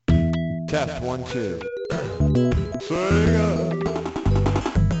Test 1, 2. Sega.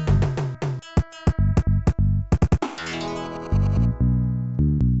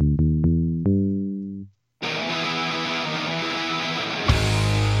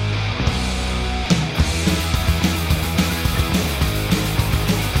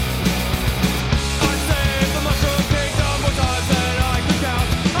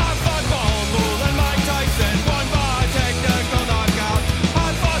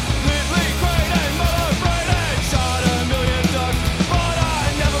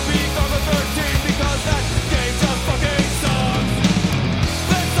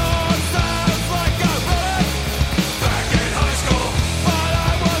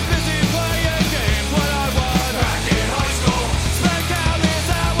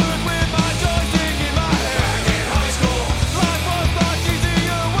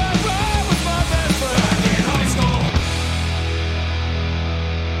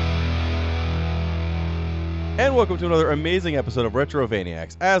 Welcome to another amazing episode of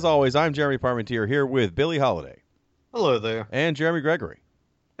Retrovaniacs. As always, I'm Jeremy Parmentier here with Billy Holiday. Hello there. And Jeremy Gregory.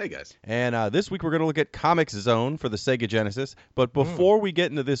 Hey, guys. And this week we're going to look at Comix Zone for the Sega Genesis. But before we get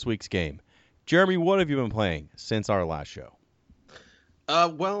into this week's game, Jeremy, what have you been playing since our last show?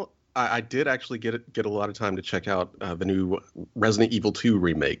 Well, I did actually get a lot of time to check out the new Resident Evil 2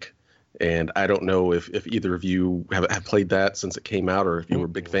 remake. And I don't know if either of you have played that since it came out, or if you were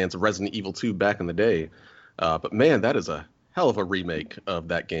big fans of Resident Evil 2 back in the day. But man, that is a hell of a remake of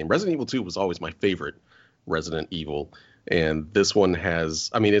that game. Resident Evil 2 was always my favorite Resident Evil. And this one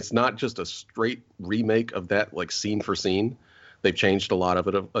has, I mean, it's not just a straight remake of that, like scene for scene. They've changed a lot of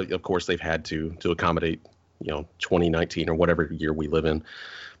it. Of course, they've had to accommodate, 2019 or whatever year we live in.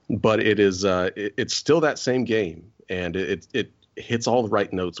 But it is, it's still that same game. And it hits all the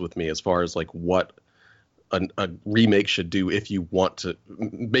right notes with me as far as like what a remake should do if you want to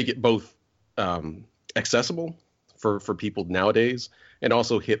make it both accessible for people nowadays, and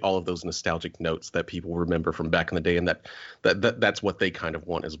also hit all of those nostalgic notes that people remember from back in the day, and that's what they kind of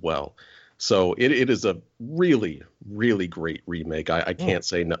want as well. So it is a really, really great remake. I can't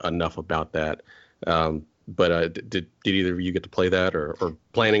say enough about that. But did either of you get to play that, or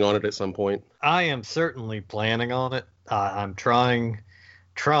planning on it at some point? I am certainly planning on it. I'm trying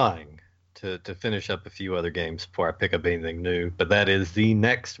to finish up a few other games before I pick up anything new, but that is the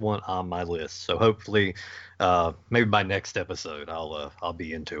next one on my list. So hopefully, maybe by next episode, I'll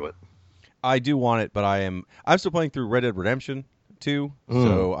be into it. I do want it, but I'm still playing through Red Dead Redemption 2,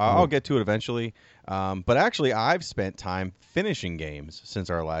 so I'll get to it eventually. But actually, I've spent time finishing games since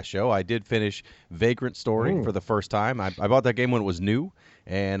our last show. I did finish Vagrant Story for the first time. I bought that game when it was new,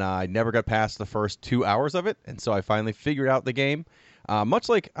 and I never got past the first 2 hours of it, and so I finally figured out the game. Much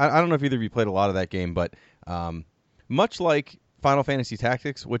like, I don't know if either of you played a lot of that game, but much like Final Fantasy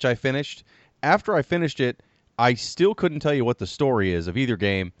Tactics, which I finished, after I finished it, I still couldn't tell you what the story is of either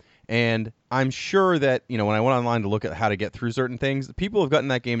game. And I'm sure that, when I went online to look at how to get through certain things, people have gotten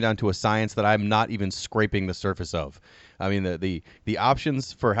that game down to a science that I'm not even scraping the surface of. I mean, the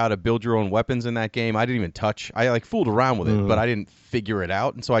options for how to build your own weapons in that game, I didn't even touch. I fooled around with it, but I didn't figure it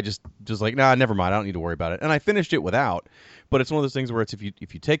out. And so I just like, nah, never mind. I don't need to worry about it. And I finished it without. But it's one of those things where it's if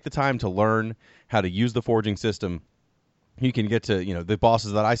you take the time to learn how to use the forging system, you can get to the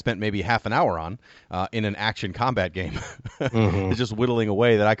bosses that I spent maybe half an hour on in an action combat game. It's just whittling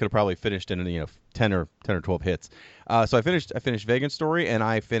away that I could have probably finished in 10 or 12 hits. So I finished Vagrant Story, and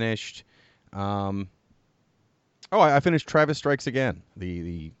I finished I finished Travis Strikes Again,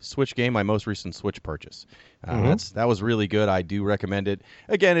 the Switch game, my most recent Switch purchase. That was really good. I do recommend it.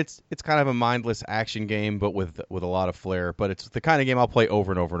 Again, it's kind of a mindless action game, but with a lot of flair. But it's the kind of game I'll play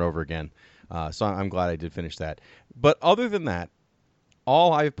over and over and over again. So I'm glad I did finish that. But other than that,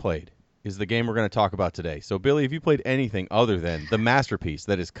 all I've played is the game we're going to talk about today. So, Billy, have you played anything other than the masterpiece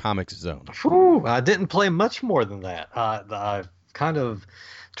that is Comix Zone? I didn't play much more than that. I've kind of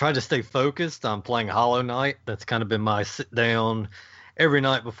tried to stay focused on playing Hollow Knight. That's kind of been my sit down every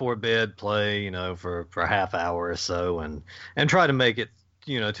night before bed, play, for a half hour or so, and try to make it,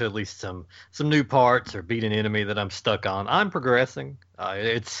 to at least some new parts or beat an enemy that I'm stuck on. I'm progressing.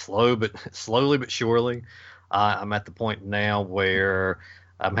 It's slowly but surely. I'm at the point now where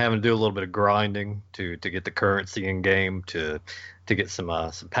I'm having to do a little bit of grinding to get the currency in game, to get some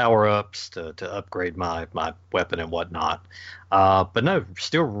power ups, to upgrade my weapon and whatnot. But no,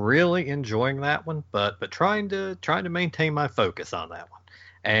 still really enjoying that one. But trying to maintain my focus on that one.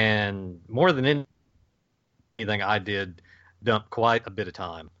 And more than anything, I did dump quite a bit of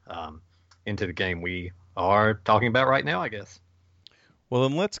time into the game we are talking about right now, I guess. Well,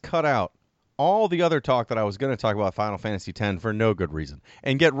 then let's cut out all the other talk that I was going to talk about Final Fantasy X for no good reason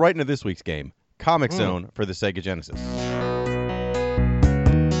and get right into this week's game, Comic Zone for the Sega Genesis.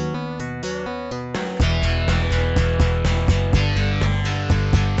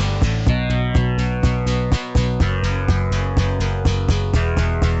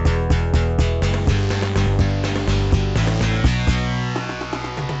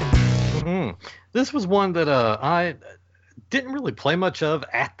 This was one that I didn't really play much of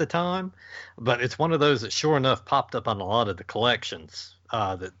at the time, but it's one of those that sure enough popped up on a lot of the collections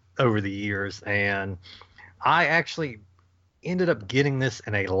that over the years, and I actually ended up getting this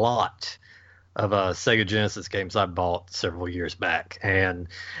in a lot of Sega Genesis games I bought several years back, and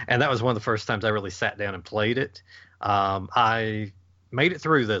that was one of the first times I really sat down and played it. I made it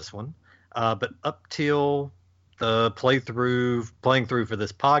through this one, but up till the playing through for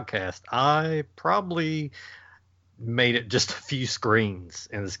this podcast, I probably made it just a few screens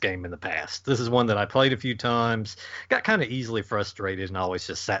in this game in the past. This is one that I played a few times, got kind of easily frustrated, and always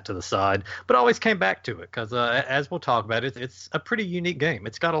just sat to the side, but always came back to it because, as we'll talk about it, it's a pretty unique game.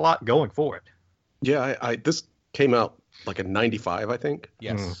 It's got a lot going for it. Yeah, this came out like in '95, I think.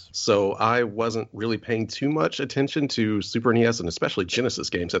 Yes. So I wasn't really paying too much attention to Super NES and especially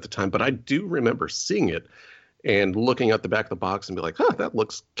Genesis games at the time, but I do remember seeing it and looking at the back of the box and be like, that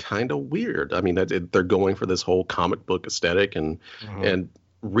looks kind of weird. I mean, they're going for this whole comic book aesthetic and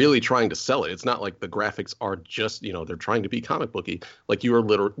really trying to sell it. It's not like the graphics are just, they're trying to be comic booky. Like you are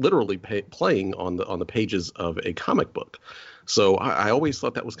literally playing on the pages of a comic book. So I always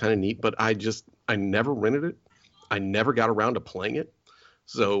thought that was kind of neat, but I never rented it. I never got around to playing it.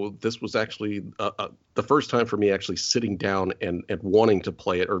 So this was actually the first time for me actually sitting down and wanting to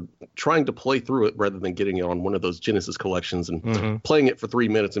play it or trying to play through it rather than getting it on one of those Genesis collections and playing it for 3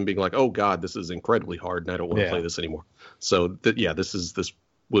 minutes and being like, oh, God, this is incredibly hard and I don't want to play this anymore. So, this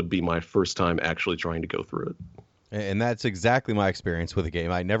would be my first time actually trying to go through it. And that's exactly my experience with the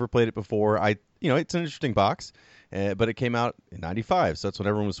game. I never played it before. It's an interesting box. But it came out in '95, so that's when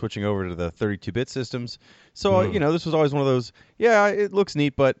everyone was switching over to the 32-bit systems. So this was always one of those. Yeah, it looks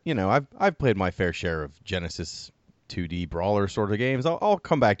neat, but I've played my fair share of Genesis 2D brawler sort of games. I'll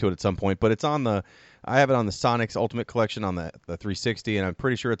come back to it at some point, but it's on the. I have it on the Sonic's Ultimate Collection on the 360, and I'm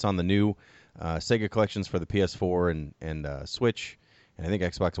pretty sure it's on the new Sega collections for the PS4 and Switch. And I think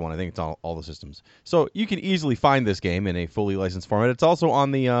Xbox One. I think it's on all the systems. So you can easily find this game in a fully licensed format. It's also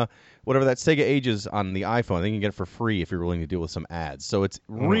on the whatever that Sega Ages on the iPhone. I think you can get it for free if you're willing to deal with some ads. So it's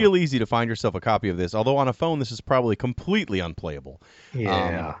real easy to find yourself a copy of this. Although on a phone, this is probably completely unplayable.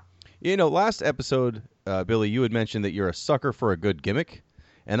 Yeah. Last episode, Billy, you had mentioned that you're a sucker for a good gimmick.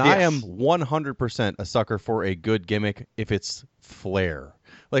 And Yes. I am 100% a sucker for a good gimmick if it's flair.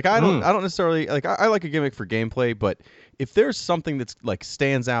 Like I don't necessarily like I like a gimmick for gameplay, but if there's something that's like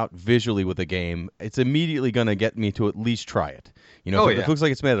stands out visually with a game, it's immediately going to get me to at least try it. If it looks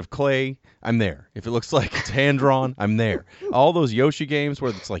like it's made of clay, I'm there. If it looks like it's hand drawn, I'm there. All those Yoshi games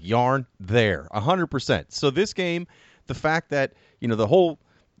where it's like yarn, there, 100%. So this game, the fact that the whole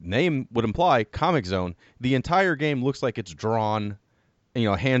name would imply Comic Zone, the entire game looks like it's drawn.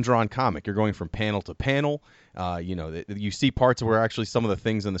 Hand-drawn comic. You're going from panel to panel. You see parts where actually some of the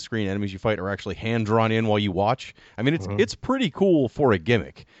things on the screen, enemies you fight, are actually hand-drawn in while you watch. I mean, it's pretty cool for a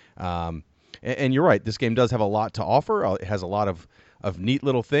gimmick. And you're right. This game does have a lot to offer. It has a lot of neat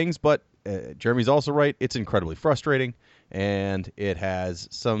little things, but Jeremy's also right. It's incredibly frustrating, and it has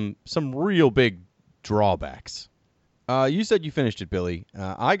some real big drawbacks. You said you finished it, Billy.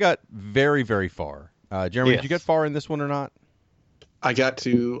 I got very, very far. Jeremy, Did you get far in this one or not? I got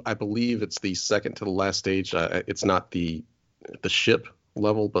to, I believe it's the second to the last stage. It's not the ship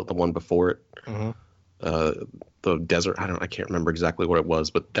level, but the one before it. The desert. I can't remember exactly what it was,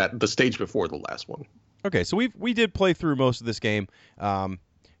 but the stage before the last one. Okay, so we did play through most of this game.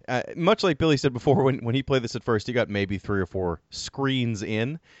 Much like Billy said before, when he played this at first, he got maybe 3 or 4 screens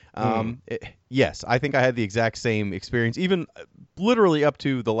in. Yes, I think I had the exact same experience, even literally up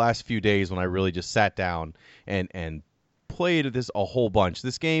to the last few days when I really just sat down and played this a whole bunch.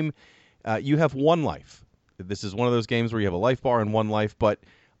 This game, you have one life. This is one of those games where you have a life bar and one life, but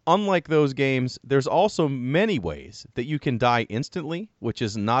unlike those games, there's also many ways that you can die instantly, which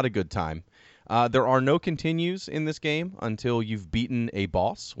is not a good time. There are no continues in this game until you've beaten a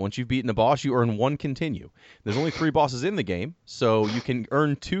boss. Once you've beaten a boss, you earn 1 continue. There's only 3 bosses in the game, so you can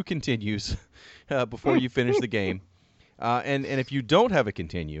earn 2 continues before you finish the game. And if you don't have a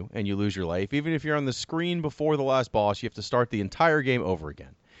continue and you lose your life, even if you're on the screen before the last boss, you have to start the entire game over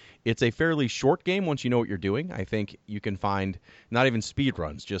again. It's a fairly short game once you know what you're doing. I think you can find not even speed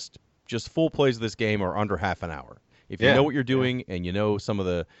runs, just full plays of this game are under half an hour. If you know what you're doing and you know some of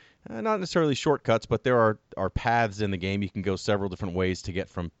the, not necessarily shortcuts, but there are paths in the game. You can go several different ways to get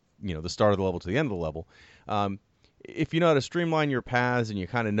from the start of the level to the end of the level. If you know how to streamline your paths and you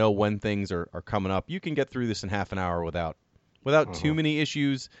kind of know when things are coming up, you can get through this in half an hour without too many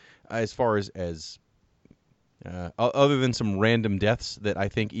issues as far as other than some random deaths that I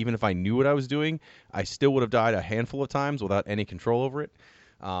think even if I knew what I was doing, I still would have died a handful of times without any control over it.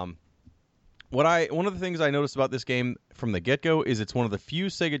 One of the things I noticed about this game from the get-go is it's one of the few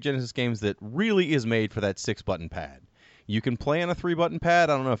Sega Genesis games that really is made for that 6-button pad. You can play on a 3-button pad.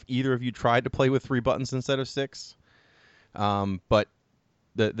 I don't know if either of you tried to play with 3 buttons instead of 6. But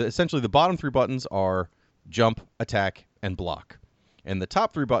essentially the bottom 3 buttons are jump, attack, and block. And the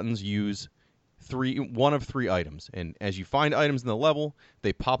top 3 buttons use one of 3 items. And as you find items in the level,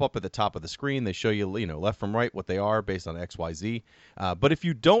 they pop up at the top of the screen. They show you, left from right what they are based on X, Y, Z. But if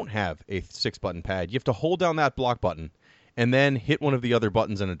you don't have a 6-button pad, you have to hold down that block button and then hit one of the other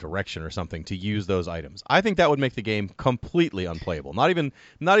buttons in a direction or something to use those items. I think that would make the game completely unplayable. Not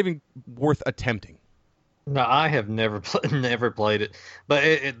even worth attempting. No, I have never played it,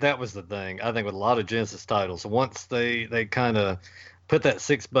 but that was the thing. I think with a lot of Genesis titles, once they kind of put that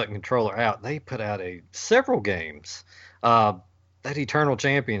 6-button controller out, they put out several games. That Eternal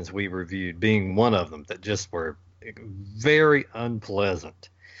Champions we reviewed being one of them that just were very unpleasant.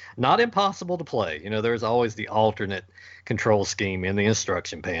 Not impossible to play. There's always the alternate control scheme in the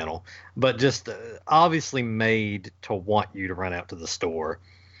instruction panel, but just obviously made to want you to run out to the store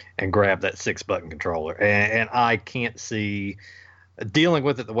and grab that 6-button controller. And I can't see dealing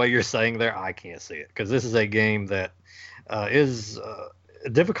with it the way you're saying there. I can't see it because this is a game that is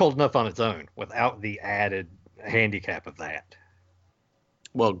difficult enough on its own without the added handicap of that.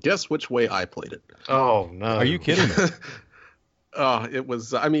 Well, guess which way I played it. Oh, no. Are you kidding me? It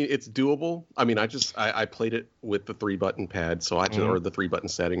was, it's doable. I played it with the 3-button pad, so or the 3-button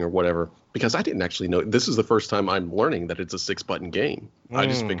setting or whatever, because I didn't actually know. This is the first time I'm learning that it's a 6-button game. I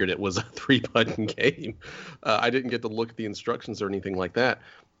just figured it was a 3-button game. I didn't get to look at the instructions or anything like that.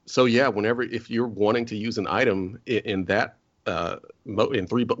 So yeah, if you're wanting to use an item in that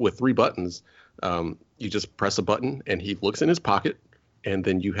with 3 buttons, you just press a button and he looks in his pocket. And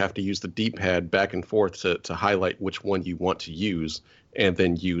then you have to use the D-pad back and forth to highlight which one you want to use, and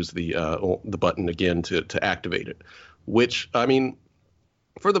then use the button again to activate it. Which,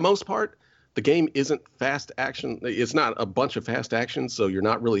 for the most part, the game isn't fast action. It's not a bunch of fast action, so you're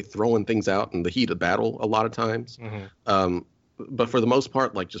not really throwing things out in the heat of battle a lot of times. But for the most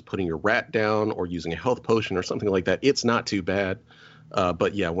part, like just putting your rat down or using a health potion or something like that, it's not too bad.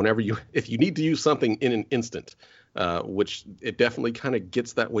 But yeah, if you need to use something in an instant, which it definitely kind of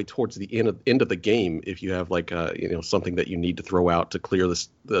gets that way towards the end of the game. If you have something that you need to throw out to clear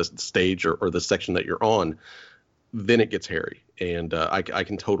the stage or the section that you're on, then it gets hairy. And I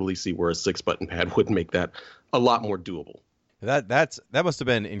can totally see where a 6-button pad would make that a lot more doable. That must have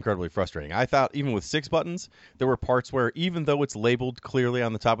been incredibly frustrating. I thought even with 6 buttons, there were parts where even though it's labeled clearly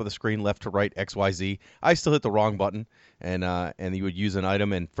on the top of the screen, left to right, X, Y, Z, I still hit the wrong button, and you would use an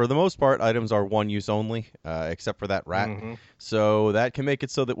item. And for the most part, items are one use only, except for that rat. So that can make it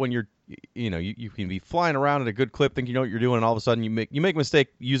so that when you can be flying around at a good clip, think you know what you're doing, and all of a sudden you make a mistake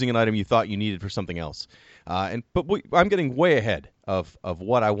using an item you thought you needed for something else. I'm getting way ahead of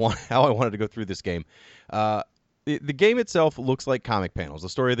what I want, how I wanted to go through this game. The game itself looks like comic panels. The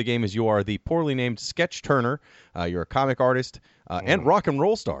story of the game is you are the poorly named Sketch Turner. You're a comic artist and rock and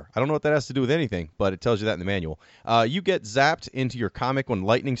roll star. I don't know what that has to do with anything, but it tells you that in the manual. You get zapped into your comic when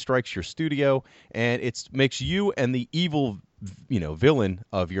lightning strikes your studio, and it makes you and the evil villain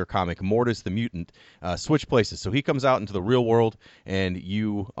of your comic, Mortis the Mutant, switch places. So he comes out into the real world and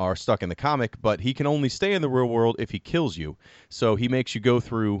you are stuck in the comic, but he can only stay in the real world if he kills you. So he makes you go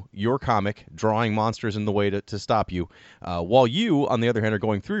through your comic, drawing monsters in the way to stop you, while you, on the other hand, are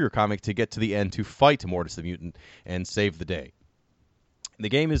going through your comic to get to the end to fight Mortis the Mutant and save the day. The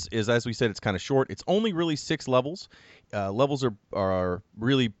game is as we said, it's kind of short. It's only really 6 levels. Levels are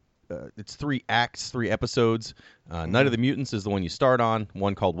really it's 3 acts, 3 episodes. Night of the Mutants is the one you start on,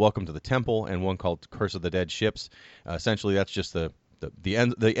 one called Welcome to the Temple, and one called Curse of the Dead Ships. Essentially, that's just the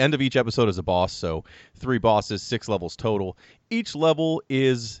end. The end of each episode is a boss, so 3 bosses, 6 levels total. Each level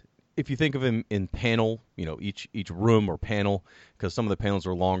is, if you think of them in panel, each room or panel, because some of the panels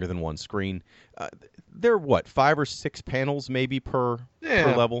are longer than one screen. They're 5 or 6 panels maybe per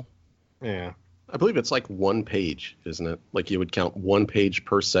level? Yeah. I believe it's like 1 page, isn't it? Like you would count 1 page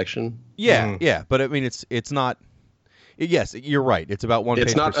per section. Yeah, yeah. But I mean, it's Yes, you're right. It's about one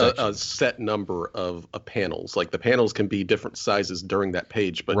It's page not per section. a set number of panels. Like the panels can be different sizes during that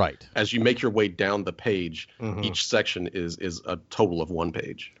page, but Right. as you make your way down the page, Mhm. each section is a total of one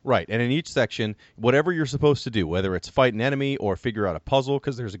page. Right, and in each section, whatever you're supposed to do, whether it's fight an enemy or figure out a puzzle,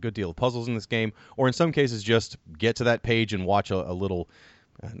 because there's a good deal of puzzles in this game, or in some cases just get to that page and watch a little,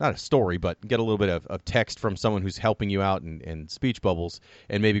 not a story, but get a little bit of text from someone who's helping you out and speech bubbles,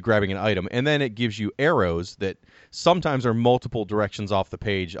 and maybe grabbing an item. And then it gives you arrows that sometimes are multiple directions off the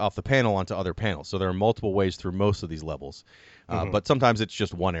page, off the panel onto other panels. So there are multiple ways through most of these levels. But sometimes it's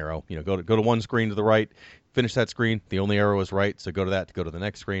just one arrow. Go to one screen to the right, finish that screen. The only arrow is right, so go to that to go to the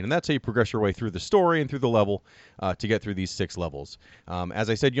next screen. And that's how you progress your way through the story and through the level to get through these 6 levels. As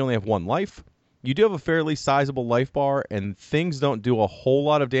I said, you only have 1 life. You do have a fairly sizable life bar, and things don't do a whole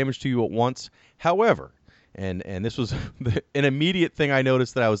lot of damage to you at once. However, and this was an immediate thing I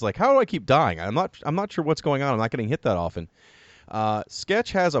noticed that I was like, how do I keep dying? I'm not sure what's going on. I'm not getting hit that often.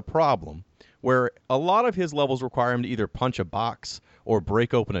 Sketch has a problem where a lot of his levels require him to either punch a box or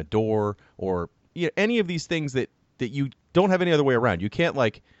break open a door or any of these things that you don't have any other way around. You can't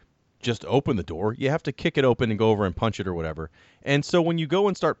just open the door. You have to kick it open and go over and punch it or whatever. And so when you go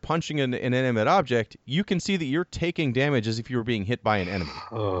and start punching an inanimate object, you can see that you're taking damage as if you were being hit by an enemy.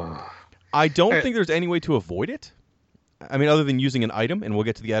 I don't think there's any way to avoid it. I mean, other than using an item, and we'll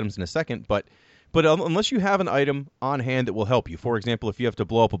get to the items in a second, but unless you have an item on hand that will help you. For example, if you have to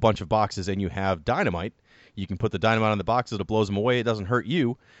blow up a bunch of boxes and you have dynamite, you can put the dynamite on the boxes, it blows them away, it doesn't hurt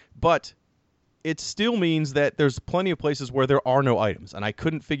you, but it still means that there's plenty of places where there are no items, and I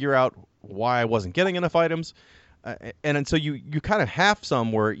couldn't figure out why I wasn't getting enough items. And so you kind of have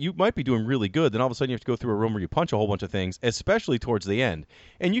some where you might be doing really good, then all of a sudden you have to go through a room where you punch a whole bunch of things, especially towards the end,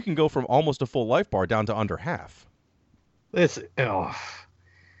 and you can go from almost a full life bar down to under half. It's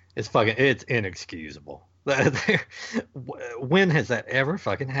inexcusable. When has that ever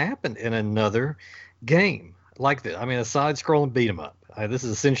fucking happened in another game like this? I mean, a side-scrolling beat 'em up. This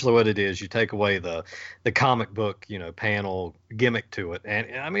is essentially what it is. You take away the comic book, panel gimmick to it,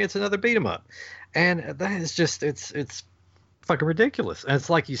 and I mean, it's another beat 'em up, and that is just it's fucking ridiculous. And it's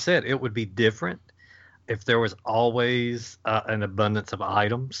like you said, it would be different if there was always an abundance of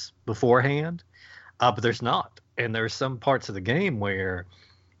items beforehand, but there's not. And there's some parts of the game where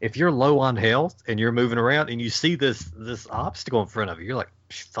if you're low on health and you're moving around and you see this obstacle in front of you, you're like,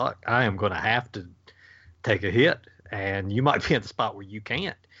 fuck, I am going to have to take a hit. And you might be at the spot where you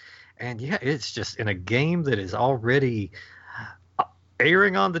can't. And yeah, it's just in a game that is already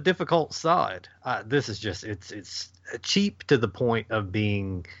erring on the difficult side. This is just, it's cheap to the point of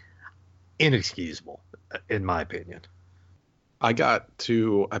being inexcusable, in my opinion. I got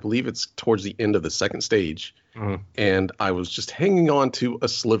to, I believe it's towards the end of the second stage, and I was just hanging on to a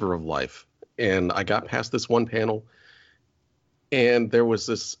sliver of life. And I got past this one panel, and there was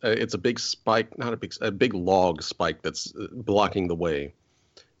this, it's a big spike, a big log spike that's blocking the way.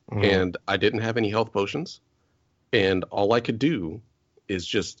 And I didn't have any health potions, and all I could do is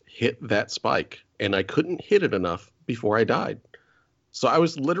just hit that spike, and I couldn't hit it enough before I died. So I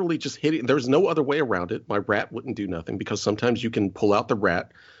was literally just hitting. There was no other way around it. My rat wouldn't do nothing, because sometimes you can pull out the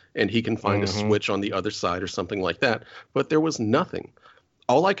rat and he can find a switch on the other side or something like that. But there was nothing.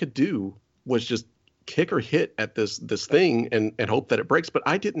 All I could do was just kick or hit at this thing and hope that it breaks. But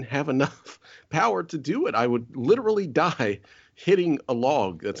I didn't have enough power to do it. I would literally die hitting a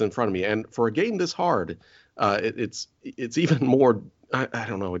log that's in front of me. And for a game this hard, it's even more. I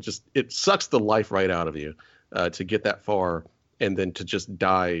don't know. It sucks the life right out of you to get that far. And then to just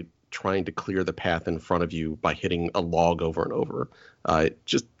die trying to clear the path in front of you by hitting a log over and over. It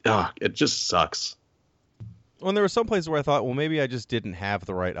just sucks. Well, and there were some places where I thought, well, maybe I just didn't have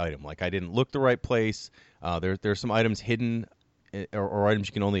the right item. Like I didn't look the right place. There's some items hidden or items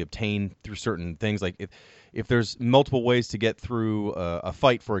you can only obtain through certain things. Like if there's multiple ways to get through a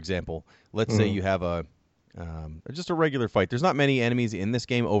fight, for example, let's say you have just a regular fight. There's not many enemies in this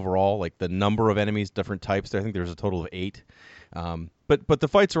game overall. Like the number of enemies, different types. I think there's a total of 8. But the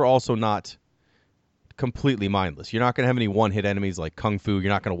fights are also not completely mindless. You're not going to have any one-hit enemies like Kung Fu. You're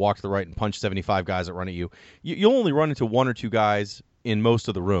not going to walk to the right and punch 75 guys that run at you. You'll only run into 1 or 2 guys in most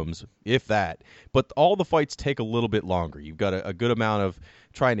of the rooms, if that. But all the fights take a little bit longer. You've got a good amount of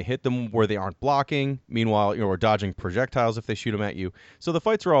trying to hit them where they aren't blocking. Meanwhile, or dodging projectiles if they shoot them at you. So the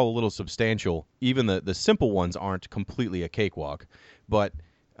fights are all a little substantial. Even the simple ones aren't completely a cakewalk. But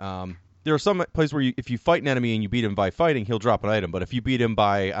there are some places where if you fight an enemy and you beat him by fighting, he'll drop an item. But if you beat him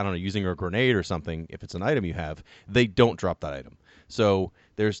by, I don't know, using a grenade or something, if it's an item you have, they don't drop that item. So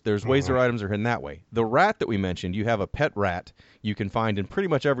There's ways their items are hidden that way. The rat that we mentioned, you have a pet rat you can find in pretty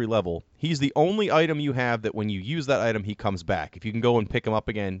much every level. He's the only item you have that when you use that item, he comes back. If you can go and pick him up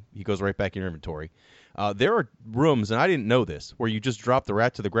again, he goes right back in your inventory. There are rooms, and I didn't know this, where you just drop the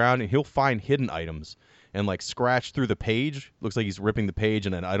rat to the ground and he'll find hidden items and like scratch through the page. Looks like he's ripping the page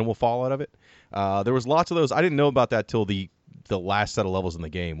and an item will fall out of it. There was lots of those. I didn't know about that till the last set of levels in the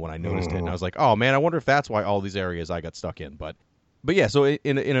game when I noticed it, and I was like, oh man, I wonder if that's why all these areas I got stuck in. But yeah, so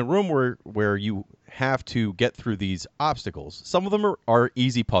in a room where you have to get through these obstacles, some of them are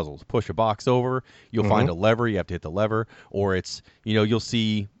easy puzzles. Push a box over, you'll find a lever, you have to hit the lever, or it's, you'll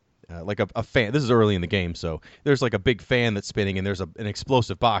see like a fan. This is early in the game, so there's like a big fan that's spinning, and there's an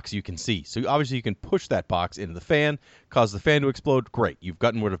explosive box you can see. So obviously you can push that box into the fan, cause the fan to explode. Great, you've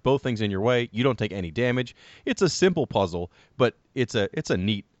gotten rid of both things in your way. You don't take any damage. It's a simple puzzle, but it's a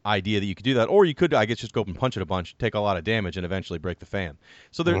neat idea that you could do that, or you could, I guess, just go up and punch it a bunch, take a lot of damage, and eventually break the fan.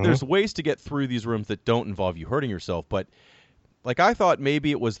 So there's ways to get through these rooms that don't involve you hurting yourself, but like I thought maybe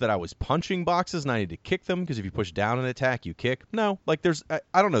it was that I was punching boxes and I need to kick them because if you push down an attack, you kick. No, like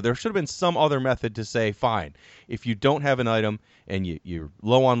I don't know. There should have been some other method to say, fine, if you don't have an item and you're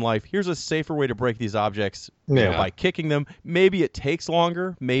low on life, here's a safer way to break these objects by kicking them. Maybe it takes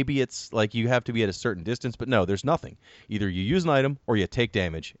longer. Maybe it's like you have to be at a certain distance, but no, there's nothing. Either you use an item or you take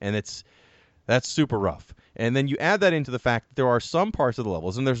damage, and that's super rough. And then you add that into the fact that there are some parts of the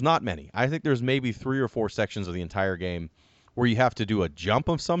levels, and there's not many. I think there's maybe 3 or 4 sections of the entire game where you have to do a jump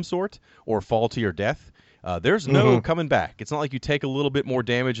of some sort or fall to your death. There's no coming back. It's not like you take a little bit more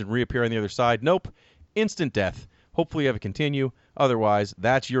damage and reappear on the other side. Nope. Instant death. Hopefully you have it continue. Otherwise,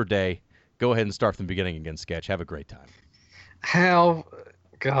 that's your day. Go ahead and start from the beginning again, Sketch. Have a great time.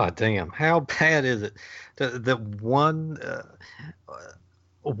 God damn, how bad is it that one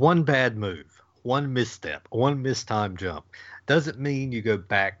bad move, one misstep, one mistimed jump doesn't mean you go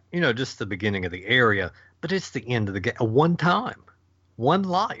back, just the beginning of the area, but it's the end of the game. One time, one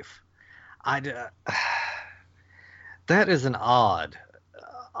life. That is an odd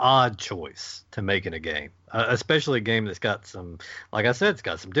choice to make in a game, especially a game that's got some, like I said, it's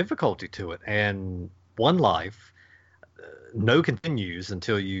got some difficulty to it. And one life, no continues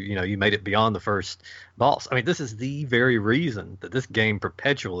until you made it beyond the first boss. I mean, this is the very reason that this game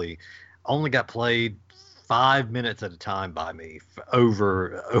perpetually only got played 5 minutes at a time by me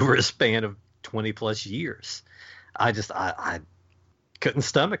over a span of 20 plus years. I couldn't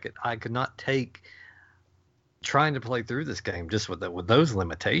stomach it. I could not take trying to play through this game just with those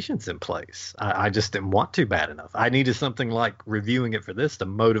limitations in place. I just didn't want to bad enough. I needed something like reviewing it for this to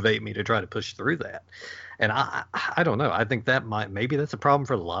motivate me to try to push through that. And I don't know. I think that maybe that's a problem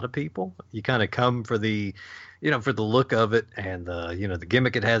for a lot of people. You kind of come for the look of it and the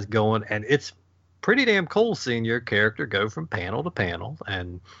gimmick it has going, and it's pretty damn cool seeing your character go from panel to panel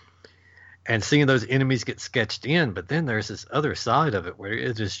and seeing those enemies get sketched in. But then there's this other side of it where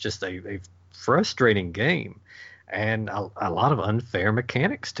it is just a frustrating game and a lot of unfair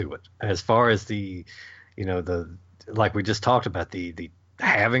mechanics to it, as far as the like we just talked about, the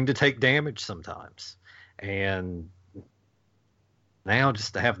having to take damage sometimes, and now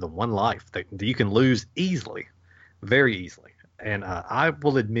just to have the one life that you can lose easily, very easily. And I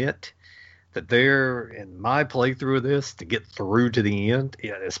will admit that there, in my playthrough of this, to get through to the end,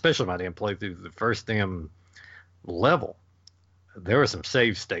 especially my damn playthrough, the first damn level, there was some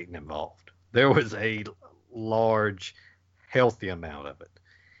save stating involved. There was a large, healthy amount of it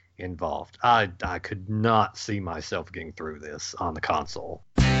involved. I could not see myself getting through this on the console.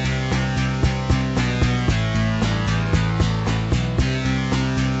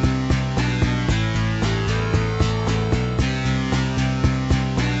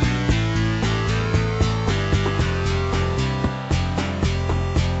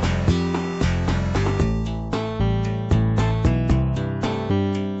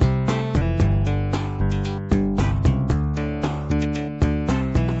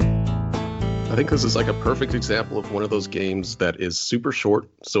 I think this is like a perfect example of one of those games that is super short,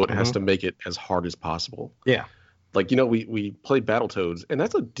 so it has to make it as hard as possible. Yeah. Like, we played Battletoads, and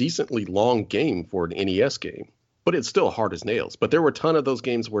that's a decently long game for an NES game, but it's still hard as nails. But there were a ton of those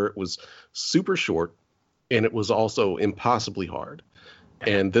games where it was super short, and it was also impossibly hard.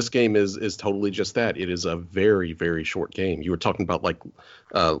 And this game is totally just that. It is a very, very short game. You were talking about like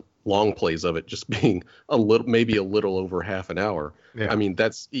long plays of it just being maybe a little over half an hour. Yeah. I mean,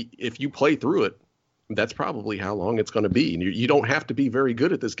 if you play through it, that's probably how long it's going to be. And you don't have to be very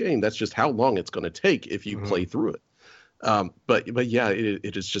good at this game. That's just how long it's going to take if you play through it. But yeah,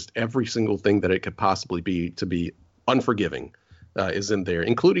 it is just every single thing that it could possibly be to be unforgiving is in there,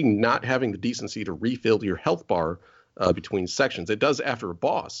 including not having the decency to refill your health bar between sections. It does after a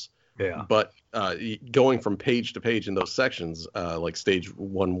boss. Yeah. But going from page to page in those sections, like stage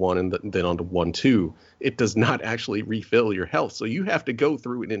 1-1 and then on to 1-2, it does not actually refill your health. So you have to go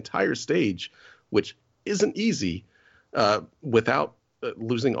through an entire stage, which isn't easy, without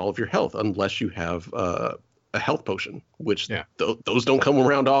losing all of your health, unless you have a health potion, which those don't come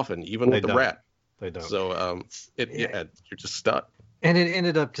around often, even with the rat. They don't. So you're just stuck. And it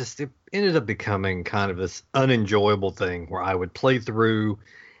ended up becoming kind of this unenjoyable thing where I would play through.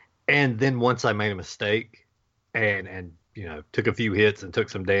 And then once I made a mistake and took a few hits and took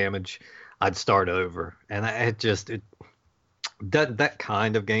some damage, I'd start over. And that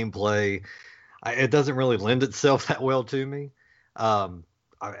kind of gameplay, it doesn't really lend itself that well to me. I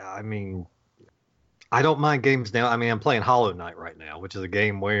mean, I don't mind games now. I mean, I'm playing Hollow Knight right now, which is a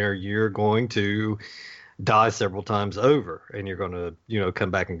game where you're going to die several times over and you're going to,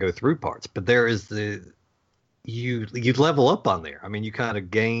 come back and go through parts. But there is you level up on there. I mean, you kind of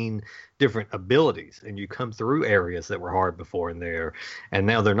gain different abilities and you come through areas that were hard before in there, and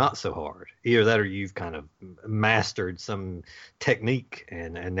now they're not so hard. Either that or you've kind of mastered some technique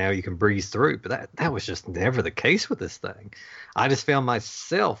and now you can breeze through. But that was just never the case with this thing. I just found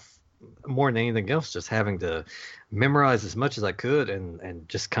myself more than anything else just having to memorize as much as I could and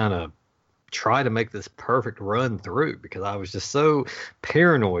just kind of try to make this perfect run through, because I was just so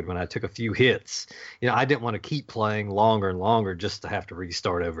paranoid when I took a few hits. I didn't want to keep playing longer and longer just to have to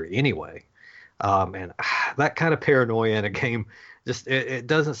restart over anyway. And that kind of paranoia in a game just it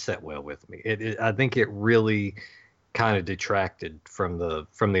doesn't set well with me. I think it really kind of detracted from the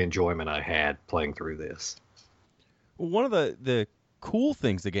enjoyment I had playing through this. One of the cool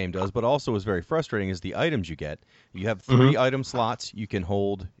things the game does, but also is very frustrating, is the items you get. You have 3 item slots. You can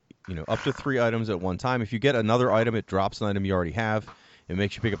hold up to 3 items at one time. If you get another item, it drops an item you already have. It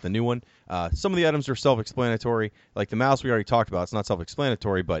makes you pick up the new one. Some of the items are self-explanatory. Like the mouse we already talked about. It's not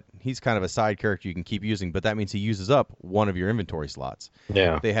self-explanatory, but he's kind of a side character you can keep using, but that means he uses up one of your inventory slots.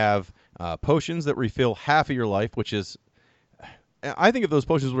 Yeah. They have potions that refill half of your life, which is... I think if those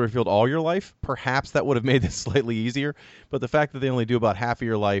potions would have refilled all your life, perhaps that would have made this slightly easier. But the fact that they only do about half of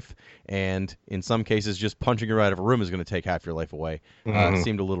your life, and in some cases just punching you out of a room is going to take half your life away,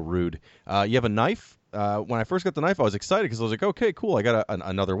 seemed a little rude. You have a knife. When I first got the knife, I was excited because I was like, okay, cool, I got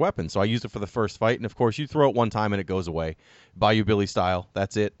another weapon. So I used it for the first fight, and of course you throw it one time and it goes away. Bayou Billy style,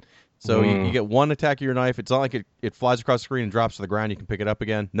 that's it. So you get one attack of your knife. It's not like it flies across the screen and drops to the ground. You can pick it up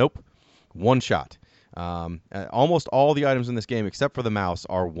again. Nope, one shot. Almost all the items in this game, except for the mouse,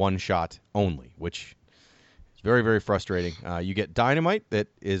 are one shot only, which is very, very frustrating. You get dynamite that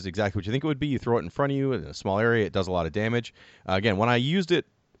is exactly what you think it would be. You throw it in front of you in a small area. It does a lot of damage. Again, when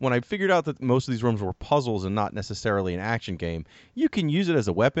I figured out that most of these rooms were puzzles and not necessarily an action game, you can use it as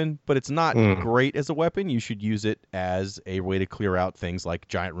a weapon, but it's not great as a weapon. You should use it as a way to clear out things like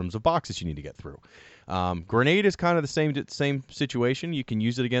giant rooms of boxes you need to get through. Grenade is kind of the same situation. You can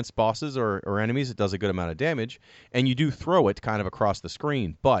use it against bosses or enemies. It does a good amount of damage, and you do throw it kind of across the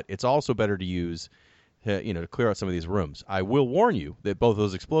screen, but it's also better to use to clear out some of these rooms. I will warn you that both of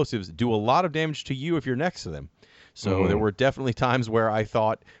those explosives do a lot of damage to you if you're next to them. So there were definitely times where I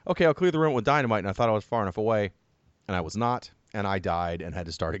thought, okay, I'll clear the room with dynamite, and I thought I was far enough away, and I was not, and I died and had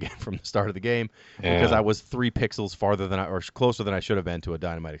to start again from the start of the game because I was 3 pixels farther than or closer than I should have been to a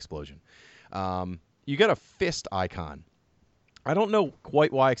dynamite explosion. You get a fist icon. I don't know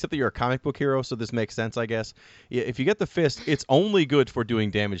quite why, except that you're a comic book hero, so this makes sense, I guess. If you get the fist, it's only good for doing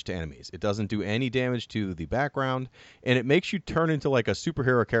damage to enemies. It doesn't do any damage to the background, and it makes you turn into like a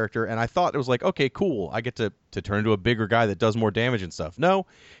superhero character, and I thought it was like, okay, cool, I get to turn into a bigger guy that does more damage and stuff. No,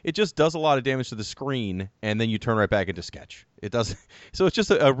 it just does a lot of damage to the screen, and then you turn right back into Sketch. It doesn't. So it's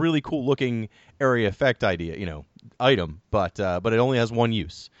just a really cool-looking area effect item, but it only has one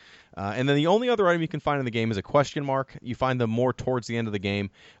use. And then the only other item you can find in the game is a question mark. You find them more towards the end of the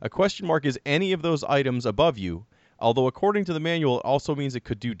game. A question mark is any of those items above you, although according to the manual, it also means it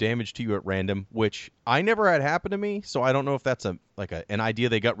could do damage to you at random, which I never had happen to me, so I don't know if that's an idea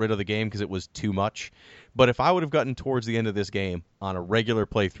they got rid of the game because it was too much. But if I would have gotten towards the end of this game on a regular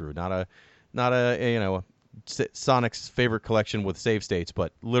playthrough, not a Sonic's favorite collection with save states,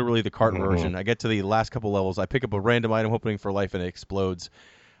 but literally the cart version, I get to the last couple levels, I pick up a random item hoping for life and it explodes.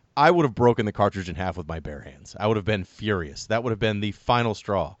 I would have broken the cartridge in half with my bare hands. I would have been furious. That would have been the final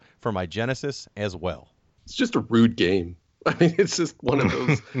straw for my Genesis as well. It's just a rude game. I mean, it's just one of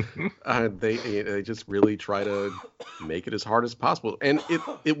those. They just really try to make it as hard as possible, and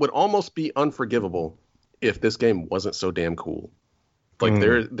it would almost be unforgivable if this game wasn't so damn cool. Like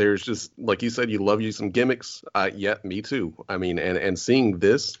there's just, like you said, you love you some gimmicks. Yeah, me too. I mean, and seeing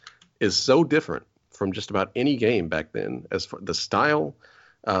this is so different from just about any game back then. As for the style,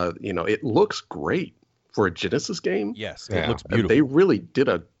 it looks great for a Genesis game. Yes, it looks beautiful. They really did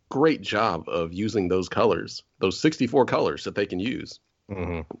a great job of using those colors, those 64 colors that they can use.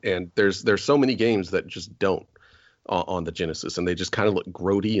 Mm-hmm. And there's so many games that just don't on the Genesis, and they just kind of look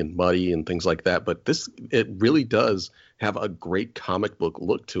grody and muddy and things like that. But it really does have a great comic book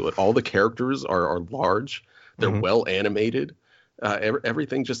look to it. All the characters are large. They're well animated.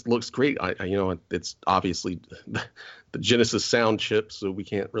 Everything just looks great. It's obviously the Genesis sound chip, so we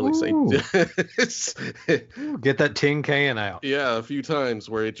can't really say. Get that tin can out. Yeah, a few times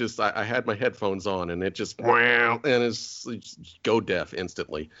where it just I had my headphones on and it just and it's go deaf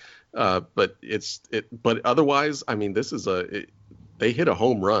instantly. But otherwise, I mean, this is they hit a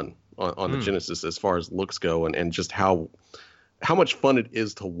home run on the Genesis as far as looks go, and just how much fun it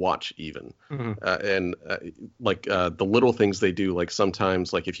is to watch even. The little things they do, like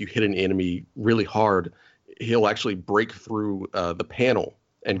sometimes, like if you hit an enemy really hard, he'll actually break through the panel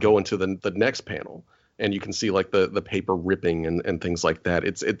and go into the next panel, and you can see like the paper ripping and things like that.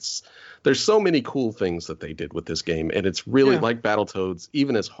 There's so many cool things that they did with this game, and it's really like Battletoads.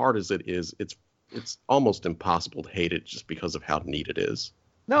 Even as hard as it is, it's almost impossible to hate it just because of how neat it is.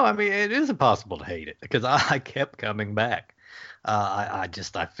 No, I mean, it is impossible to hate it because I kept coming back. I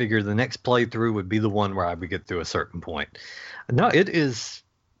figured the next playthrough would be the one where I would get through a certain point. No, it is,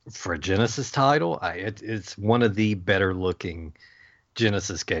 for a Genesis title, it's one of the better looking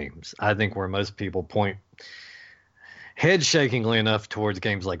Genesis games. I think where most people point head shakingly enough towards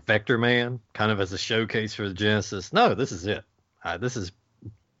games like Vector Man, kind of as a showcase for the Genesis. No, this is it. This is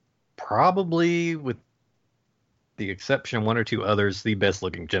probably, with the exception of one or two others, the best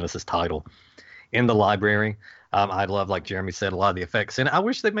looking Genesis title in the library. I love, like Jeremy said, a lot of the effects, and I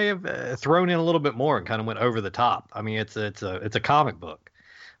wish they may have thrown in a little bit more and kind of went over the top. I mean, it's a comic book.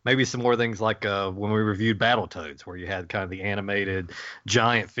 Maybe some more things like when we reviewed Battletoads, where you had kind of the animated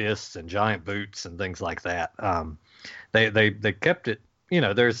giant fists and giant boots and things like that. They kept it.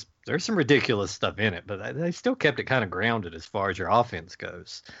 There's some ridiculous stuff in it, but they still kept it kind of grounded as far as your offense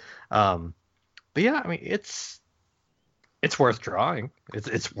goes. But yeah, I mean, it's worth trying.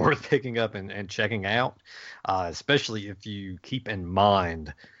 It's worth picking up and checking out, especially if you keep in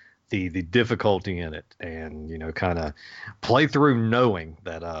mind the difficulty in it, and kind of play through knowing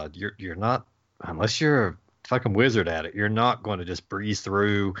that you're not, unless you're a fucking wizard at it, you're not going to just breeze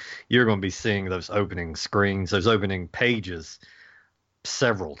through. You're going to be seeing those opening screens, those opening pages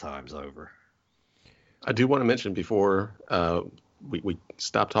several times over. I do want to mention before we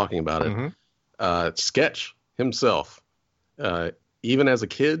stop talking about it, Sketch himself. Even as a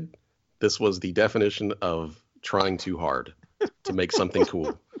kid, this was the definition of trying too hard to make something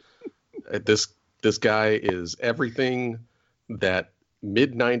cool. This guy is everything that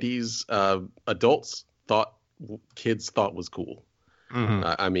mid-90s adults thought kids thought was cool.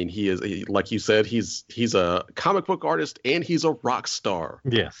 I mean, like you said, he's a comic book artist and he's a rock star.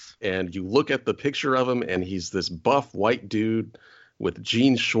 Yes. And you look at the picture of him, and he's this buff white dude with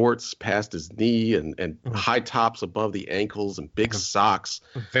jean shorts past his knee and high tops above the ankles and big socks.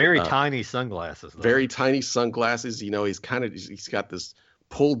 Very tiny sunglasses. Though. Very tiny sunglasses. He's got this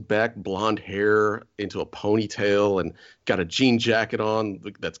pulled back blonde hair into a ponytail and got a jean jacket on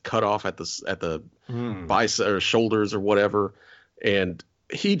that's cut off at the bicep or shoulders or whatever. And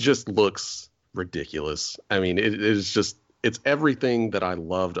he just looks ridiculous. I mean, it's everything that I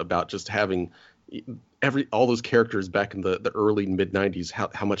loved about just having all those characters back in the early mid 90s,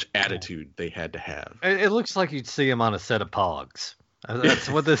 how much attitude they had to have. It looks like you'd see him on a set of Pogs. That's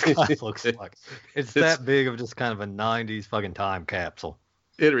what this guy looks like. It's that big of just kind of a 90s fucking time capsule.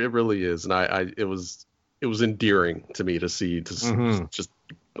 It really is. And it was endearing to me to see, just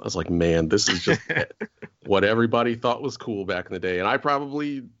I was like, man, this is just what everybody thought was cool back in the day. And I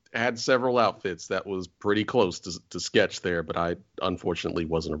probably had several outfits that was pretty close to Sketch there, but I unfortunately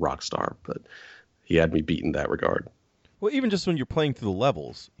wasn't a rock star, but he had me beat in that regard. Well, even just when you're playing through the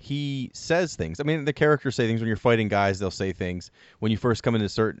levels, he says things. I mean, the characters say things. When you're fighting guys, they'll say things. When you first come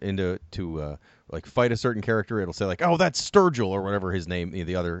into fight a certain character, it'll say like, "Oh, that's Sturgill," or whatever his name,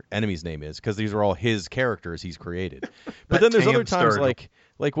 the other enemy's name is, because these are all his characters he's created. But then there's other times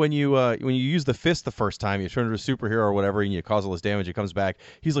like when you use the fist the first time, you turn into a superhero or whatever, and you cause all this damage. It comes back.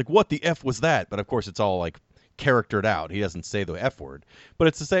 He's like, "What the F was that?" But of course, it's all like charactered out. He doesn't say the F word, but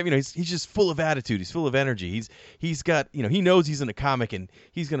it's the same. He's just full of attitude. He's full of energy. He's got, he knows he's in a comic, and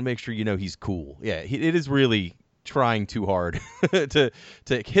he's going to make sure he's cool. Yeah, it is really trying too hard to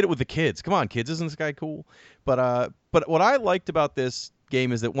hit it with the kids. Come on, kids, isn't this guy cool? But what I liked about this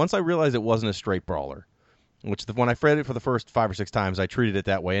game is that once I realized it wasn't a straight brawler, which when I read it for the first 5 or 6 times, I treated it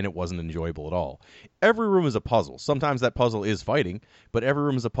that way, and it wasn't enjoyable at all. Every room is a puzzle. Sometimes that puzzle is fighting, but every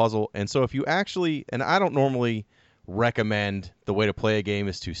room is a puzzle. And so if you actually, and I don't normally recommend the way to play a game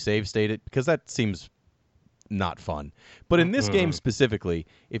is to save state it, because that seems not fun. But in this game specifically,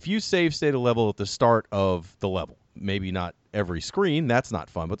 if you save state a level at the start of the level, maybe not every screen, that's not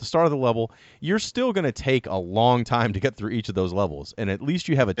fun, but the start of the level, you're still going to take a long time to get through each of those levels, and at least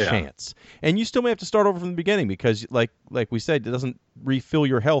you have a chance. And you still may have to start over from the beginning because, like we said, it doesn't refill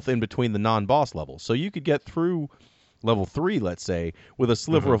your health in between the non-boss levels. So you could get through level 3, let's say, with a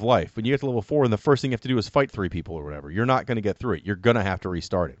sliver of life. When you get to level 4, and the first thing you have to do is fight 3 people or whatever, you're not going to get through it. You're going to have to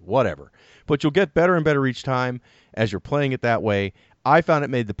restart it, whatever. But you'll get better and better each time as you're playing it that way. I found it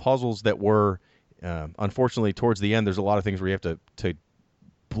made the puzzles that were... unfortunately, towards the end, there's a lot of things where you have to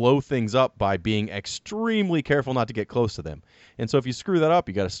blow things up by being extremely careful not to get close to them. And so if you screw that up,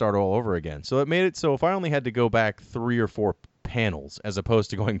 you got to start all over again. So it made it so if I only had to go back 3 or 4 panels as opposed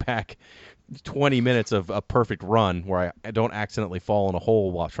to going back 20 minutes of a perfect run where I don't accidentally fall in a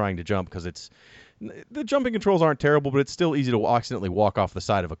hole while trying to jump, because the jumping controls aren't terrible, but it's still easy to accidentally walk off the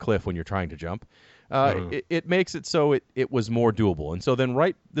side of a cliff when you're trying to jump. It makes it so it was more doable. And so then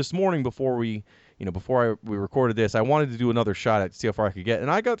right this morning before we recorded this, I wanted to do another shot at see how far I could get. And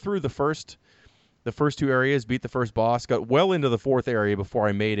I got through the first 2 areas, beat the first boss, got well into the 4th area before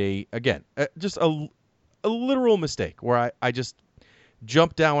I made just a literal mistake where I just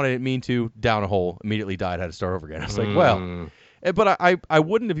jumped down when I didn't mean to, down a hole, immediately died, had to start over again. I was like, well... But I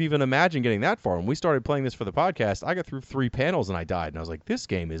wouldn't have even imagined getting that far. When we started playing this for the podcast, I got through 3 panels and I died. And I was like, this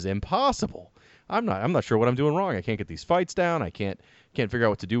game is impossible. I'm not sure what I'm doing wrong. I can't get these fights down. I can't figure out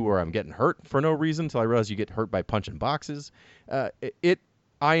what to do where I'm getting hurt for no reason until I realized you get hurt by punching boxes.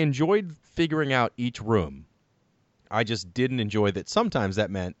 I enjoyed figuring out each room. I just didn't enjoy that sometimes that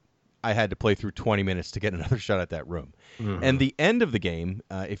meant I had to play through 20 minutes to get another shot at that room. And the end of the game,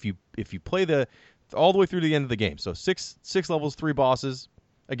 if you play all the way through the end of the game, so 6 levels, 3 bosses.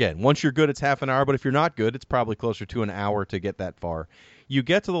 Again, once you're good, it's half an hour, but if you're not good, it's probably closer to an hour to get that far. You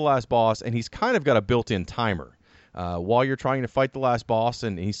get to the last boss, and he's kind of got a built-in timer. While you're trying to fight the last boss,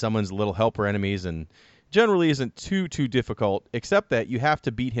 and he summons little helper enemies, and generally isn't too difficult, except that you have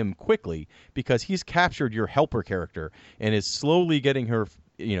to beat him quickly because he's captured your helper character and is slowly getting her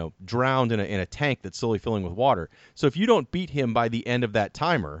drowned in a tank that's slowly filling with water. So if you don't beat him by the end of that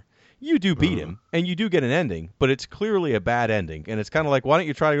timer, you do beat him, and you do get an ending, but it's clearly a bad ending, and it's kind of like, why don't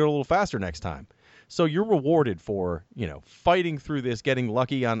you try to go a little faster next time? So you're rewarded for, fighting through this, getting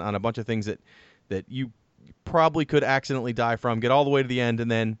lucky on a bunch of things that you probably could accidentally die from, get all the way to the end,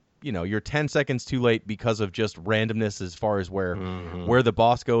 and then, you're 10 seconds too late because of just randomness as far as where the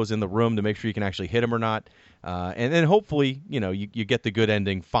boss goes in the room to make sure you can actually hit him or not. And then hopefully, you get the good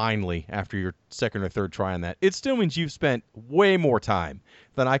ending finally after your 2nd or 3rd try on that. It still means you've spent way more time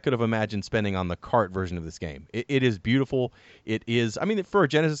than I could have imagined spending on the cart version of this game. It is beautiful. It is, for a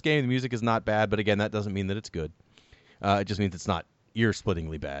Genesis game, the music is not bad, but again, that doesn't mean that it's good. It just means it's not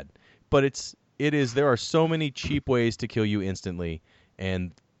ear-splittingly bad. But there are so many cheap ways to kill you instantly,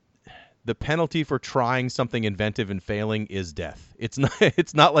 and the penalty for trying something inventive and failing is death. It's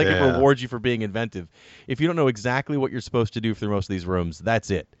not like it rewards you for being inventive. If you don't know exactly what you're supposed to do through most of these rooms,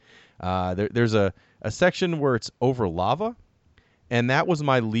 that's it. There's a section where it's over lava, and that was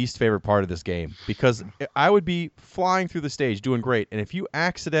my least favorite part of this game because I would be flying through the stage doing great, and if you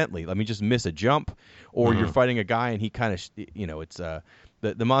accidentally, let me just miss a jump, or you're fighting a guy and he kind of, it's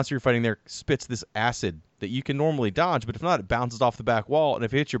the monster you're fighting there spits this acid that you can normally dodge, but if not, it bounces off the back wall, and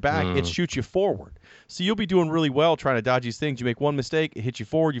if it hits your back, it shoots you forward. So you'll be doing really well trying to dodge these things. You make one mistake, it hits you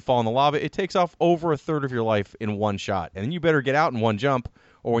forward, you fall in the lava. It takes off over a third of your life in one shot, and then you better get out in one jump,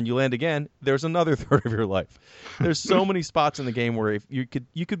 or when you land again, there's another third of your life. There's so many spots in the game where if you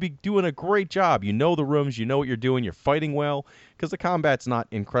could be doing a great job. You know the rooms, you know what you're doing, you're fighting well, because the combat's not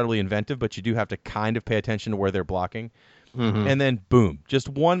incredibly inventive, but you do have to kind of pay attention to where they're blocking. And then, boom, just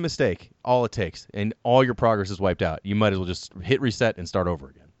one mistake, all it takes, and all your progress is wiped out. You might as well just hit reset and start over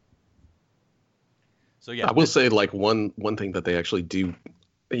again. So, yeah. I will say, one thing that they actually do,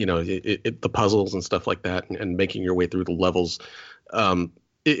 the puzzles and stuff like that, and making your way through the levels,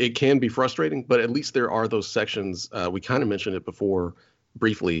 it can be frustrating, but at least there are those sections, we kind of mentioned it before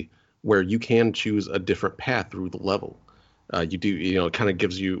briefly, where you can choose a different path through the level. It kind of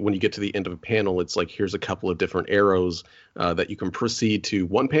gives you, when you get to the end of a panel, it's like, here's a couple of different arrows that you can proceed to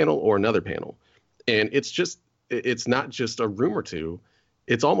one panel or another panel. And it's not just a room or two.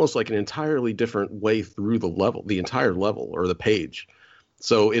 It's almost like an entirely different way through the entire level or the page.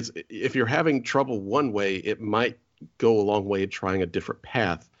 So if you're having trouble one way, it might go a long way trying a different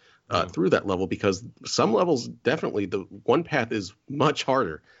path through that level, because some levels, definitely the one path is much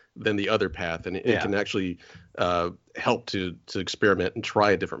harder than the other path, and it can actually help to experiment and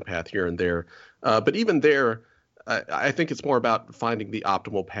try a different path here and there. But even there, I think it's more about finding the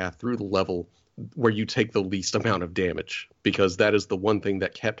optimal path through the level where you take the least amount of damage, because that is the one thing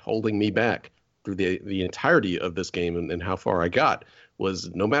that kept holding me back through the entirety of this game and how far I got, was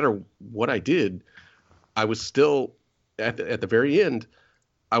no matter what I did, I was still at the very end,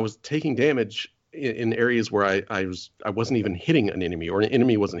 I was taking damage in areas where I wasn't even hitting an enemy, or an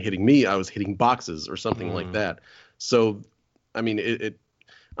enemy wasn't hitting me. I was hitting boxes or something like that. So, I mean,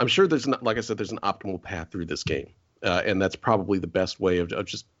 I'm sure there's not, like I said, there's an optimal path through this game. And that's probably the best way of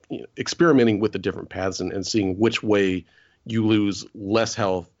just experimenting with the different paths and seeing which way you lose less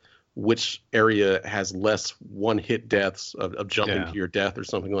health, which area has less one-hit deaths of jumping to your death or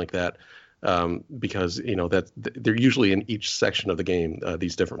something like that. Because, that they're usually in each section of the game,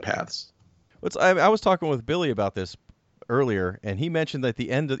 these different paths. I was talking with Billy about this earlier, and he mentioned that at the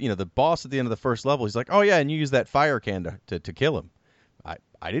end of, the boss at the end of the first level, he's like, oh yeah, and you use that fire can to kill him.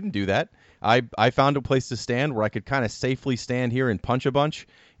 I didn't do that. I found a place to stand where I could kind of safely stand here and punch a bunch,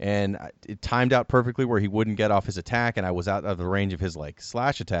 and it timed out perfectly where he wouldn't get off his attack, and I was out of the range of his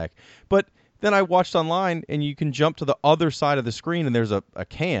slash attack. But then I watched online, and you can jump to the other side of the screen, and there's a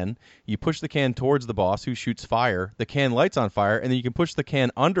can. You push the can towards the boss, who shoots fire. The can lights on fire, and then you can push the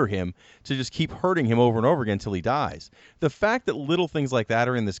can under him to just keep hurting him over and over again until he dies. The fact that little things like that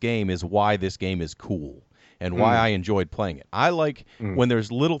are in this game is why this game is cool, and why I enjoyed playing it. I like when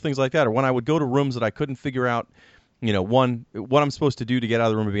there's little things like that, or when I would go to rooms that I couldn't figure out, what I'm supposed to do to get out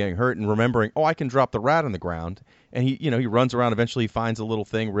of the room of getting hurt, and remembering, I can drop the rat on the ground, and he runs around, eventually finds a little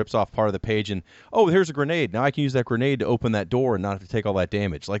thing, rips off part of the page, and, here's a grenade. Now I can use that grenade to open that door and not have to take all that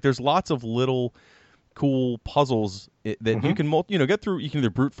damage. Like, there's lots of little cool puzzles that you can get through. You can either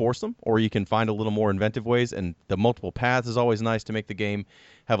brute force them, or you can find a little more inventive ways, and the multiple paths is always nice to make the game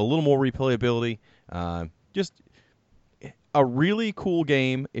have a little more replayability. Just a really cool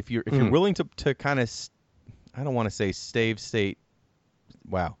game if you're willing to kind of, I don't want to say save state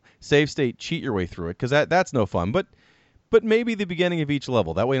cheat your way through it, because that's no fun, but maybe the beginning of each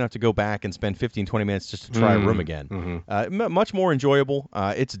level, that way you don't have to go back and spend 15-20 minutes just to try a room again. Much more enjoyable.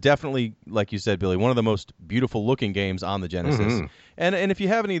 It's definitely, like you said, Billy, one of the most beautiful looking games on the Genesis. And if you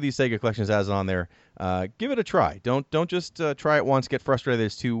have any of these Sega collections as on there, give it a try. Don't just try it once, get frustrated that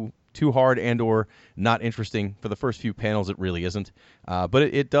it's too hard and or not interesting. For the first few panels, it really isn't. But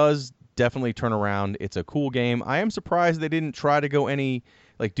it does definitely turn around. It's a cool game. I am surprised they didn't try to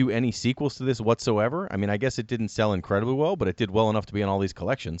do any sequels to this whatsoever. I mean, I guess it didn't sell incredibly well, but it did well enough to be in all these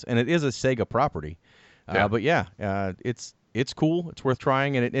collections, and it is a Sega property. But it's cool. It's worth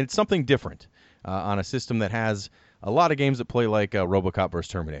trying, and it's something different on a system that has a lot of games that play like RoboCop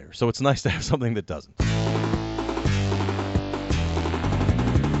vs. Terminator. So it's nice to have something that doesn't.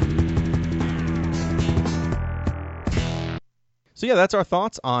 So yeah, that's our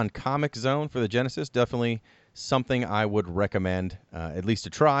thoughts on Comix Zone for the Genesis. Definitely something I would recommend, at least to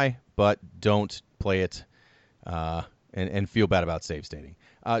try, but don't play it and feel bad about save stating.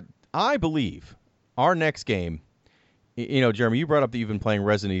 I believe our next game, Jeremy, you brought up that you've been playing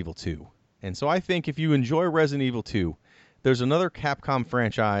Resident Evil 2. And so I think if you enjoy Resident Evil 2, there's another Capcom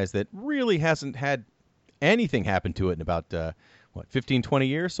franchise that really hasn't had anything happen to it in about, 15, 20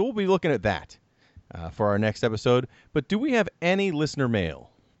 years? So we'll be looking at that for our next episode. But do we have any listener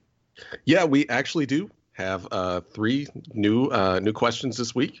mail? Yeah, we actually do have 3 new questions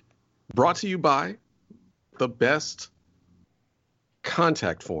this week, brought to you by the best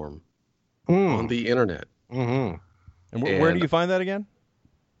contact form on the internet. And where do you find that again?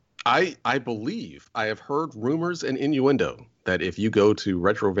 I believe I have heard rumors and innuendo that if you go to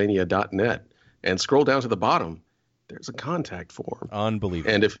retrovania.net and scroll down to the bottom, there's a contact form.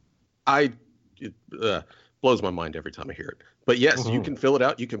 Unbelievable. And it blows my mind every time I hear it. But yes, you can fill it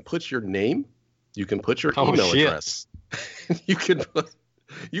out. You can put your name. You can put your email address. You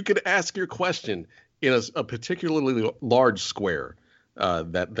can ask your question in a particularly large square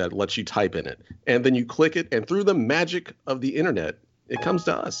that lets you type in it. And then you click it, and through the magic of the internet, it comes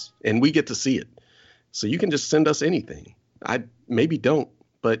to us, and we get to see it. So you can just send us anything. I maybe don't,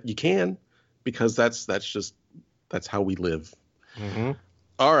 but you can, because that's how we live.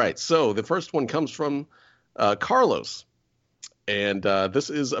 All right, so the first one comes from Carlos, and this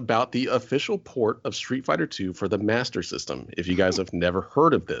is about the official port of Street Fighter II for the Master System. If you guys have never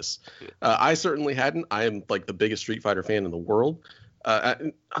heard of this, I certainly hadn't. I am like the biggest Street Fighter fan in the world.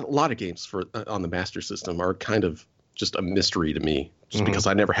 A lot of games on the Master System are kind of just a mystery to me, just because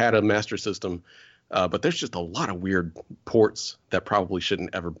I never had a Master System. But there's just a lot of weird ports that probably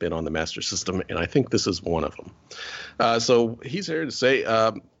shouldn't ever been on the Master System, and I think this is one of them. So he's here to say,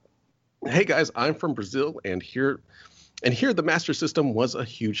 hey guys, I'm from Brazil, and here the Master System was a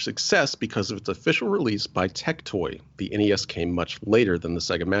huge success because of its official release by Tectoy. The NES came much later than the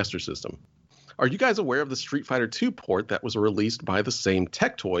Sega Master System. Are you guys aware of the Street Fighter II port that was released by the same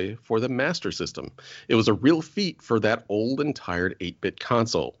Tectoy for the Master System? It was a real feat for that old and tired 8-bit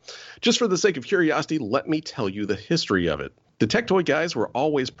console. Just for the sake of curiosity, let me tell you the history of it. The Tectoy guys were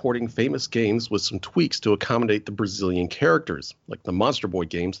always porting famous games with some tweaks to accommodate the Brazilian characters, like the Monster Boy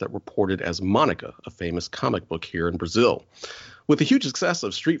games that were ported as Monica, a famous comic book here in Brazil. With the huge success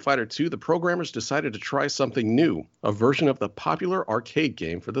of Street Fighter II, the programmers decided to try something new, a version of the popular arcade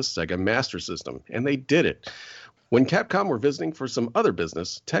game for the Sega Master System, and they did it. When Capcom were visiting for some other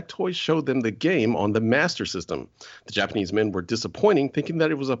business, Tectoy showed them the game on the Master System. The Japanese men were disappointed, thinking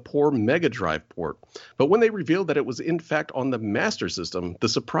that it was a poor Mega Drive port. But when they revealed that it was in fact on the Master System, the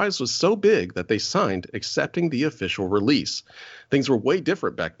surprise was so big that they signed, accepting the official release. Things were way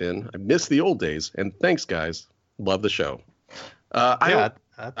different back then. I miss the old days, and thanks, guys. Love the show. I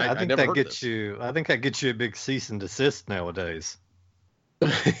think that gets you. I think that gets you a big cease and desist nowadays.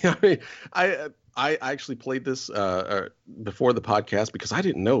 I mean, I actually played this before the podcast because I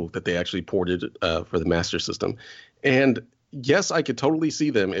didn't know that they actually ported it for the Master System. And yes, I could totally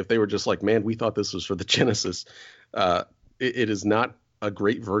see them if they were just like, man, we thought this was for the Genesis. It is not a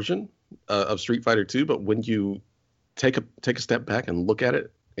great version of Street Fighter 2, but when you take a step back and look at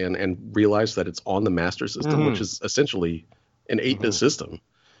it and realize that it's on the Master System, which is essentially an 8-bit system.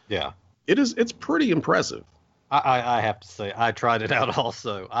 Yeah. It's pretty impressive. I have to say, I tried it out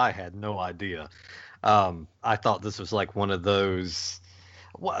also. I had no idea. I thought this was like one of those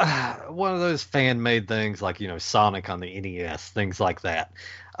fan-made things, like, Sonic on the NES, things like that.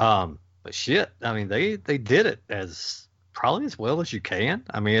 But shit, I mean, they did it probably as well as you can.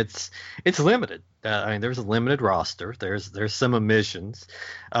 I mean, it's limited. There's a limited roster. There's some omissions.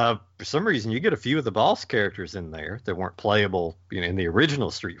 For some reason, you get a few of the boss characters in there that weren't playable, in the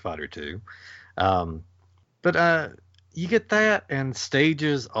original Street Fighter 2. But you get that, and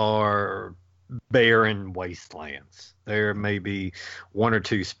stages are barren wastelands. There may be one or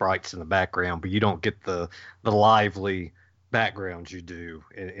two sprites in the background, but you don't get the lively backgrounds you do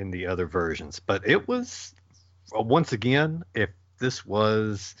in the other versions. But it was, once again, if this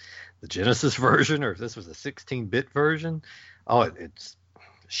was the Genesis version or if this was a 16-bit version, it's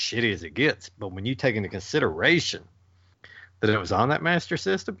shitty as it gets. But when you take into consideration that it was on that Master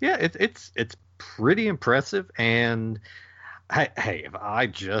System, yeah, it's pretty impressive. And hey, if I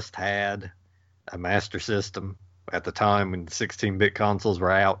just had a Master System at the time when 16-bit consoles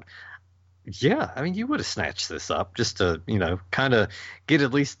were out, yeah, I mean, you would have snatched this up just to, kind of get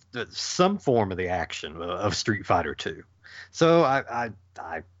at least some form of the action of Street Fighter 2. So I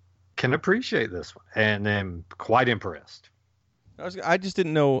can appreciate this one and am quite impressed. I just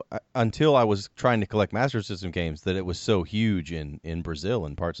didn't know until I was trying to collect Master System games that it was so huge in Brazil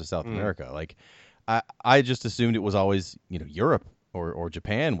and parts of South America. Like, I just assumed it was always, Europe or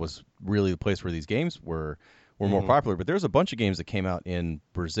Japan was really the place where these games were more popular. But there's a bunch of games that came out in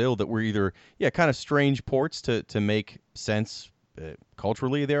Brazil that were either, kind of strange ports to make sense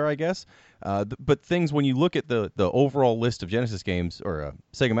culturally there, I guess. But things, when you look at the overall list of Genesis games or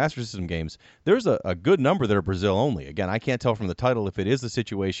Sega Master System games, there's a good number that are Brazil only. Again, I can't tell from the title if it is a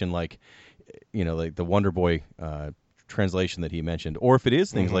situation like, like the Wonder Boy translation that he mentioned, or if it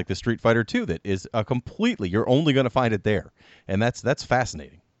is things like the Street Fighter 2 that is completely, you're only going to find it there. And that's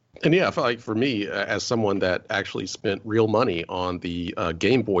fascinating. And yeah, for me, as someone that actually spent real money on the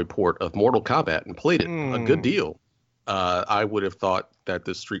Game Boy port of Mortal Kombat and played it a good deal, I would have thought that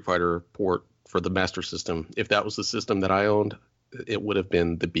the Street Fighter port for the Master System, if that was the system that I owned, it would have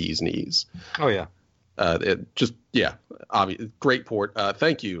been the bee's knees. Oh, yeah. Obvious, great port.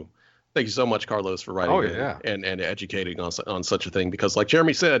 Thank you. Thank you so much, Carlos, for writing and educating on such a thing. Because like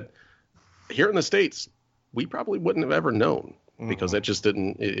Jeremy said, here in the States, we probably wouldn't have ever known because it just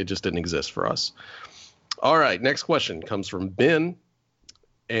didn't exist for us. All right, next question comes from Ben.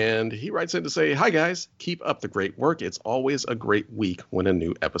 And he writes in to say, hi, guys. Keep up the great work. It's always a great week when a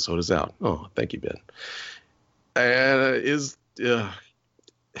new episode is out. Oh, thank you, Ben.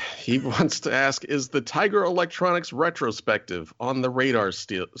 He wants to ask, is the Tiger Electronics retrospective on the radar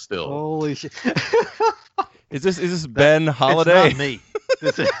still? Holy shit. Is this Ben Holiday?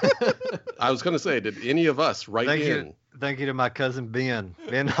 It's not me. I was going to say, did any of us write in? Thank you to my cousin Ben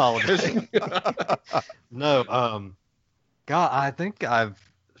Holiday. No, God, I think I've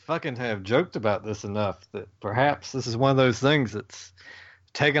fucking have joked about this enough that perhaps this is one of those things that's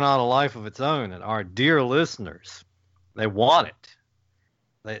taken on a life of its own, and our dear listeners, they want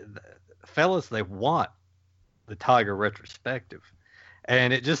it. Fellas, they want the Tiger retrospective.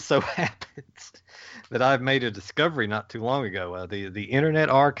 And it just so happens that I've made a discovery not too long ago. The Internet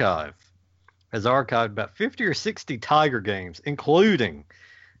Archive has archived about 50 or 60 Tiger games, including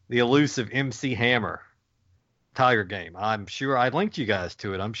the elusive MC Hammer Tiger game. I'm sure I linked you guys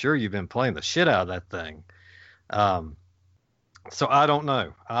to it. I'm sure you've been playing the shit out of that thing. So I don't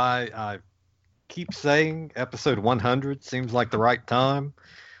know. I keep saying episode 100 seems like the right time.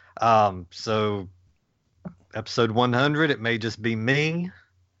 So episode 100, it may just be me,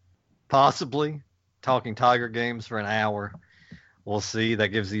 possibly, talking Tiger games for an hour. We'll see. That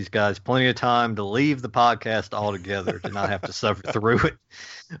gives these guys plenty of time to leave the podcast altogether, to not have to suffer through it.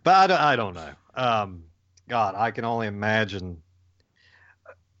 But I don't know. God, I can only imagine.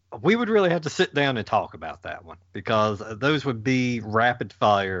 We would really have to sit down and talk about that one, because those would be rapid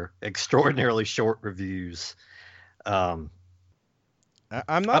fire, extraordinarily short reviews. I'm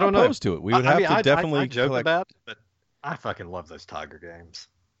not opposed to it. We would have to definitely I joke about it, but I fucking love those Tiger games.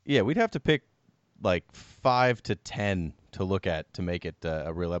 Yeah, we'd have to pick like 5 to 10 to look at to make it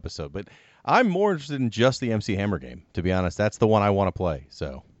a real episode. But I'm more interested in just the MC Hammer game, to be honest. That's the one I want to play.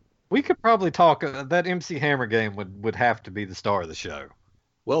 So we could probably talk. That MC Hammer game would have to be the star of the show.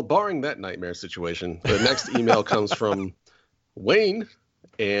 Well, barring that nightmare situation, the next email comes from Wayne,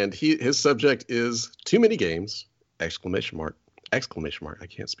 and his subject is too many games! ! Exclamation mark! I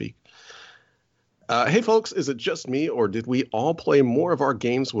can't speak. Hey folks, is it just me, or did we all play more of our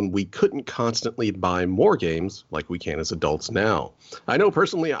games when we couldn't constantly buy more games like we can as adults now? I know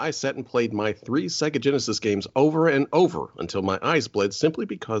personally I sat and played my 3 Sega Genesis games over and over until my eyes bled, simply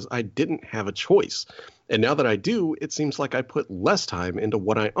because I didn't have a choice. And now that I do, it seems like I put less time into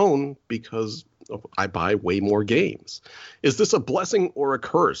what I own because I buy way more games. Is this a blessing or a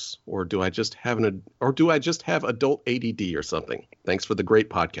curse, or do I just have adult ADD or something? Thanks for the great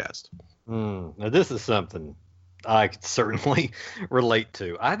podcast. Now this is something I could certainly relate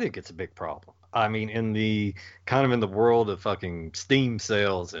to. I think it's a big problem. I mean, in the world of fucking Steam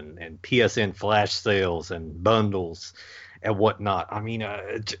sales and PSN flash sales and bundles and whatnot. I mean,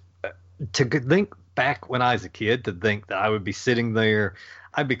 to think back when I was a kid, to think that I would be sitting there,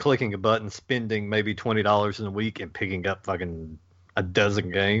 I'd be clicking a button, spending maybe $20 in a week and picking up fucking a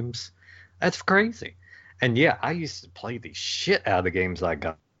dozen games. That's crazy. And yeah, I used to play the shit out of the games I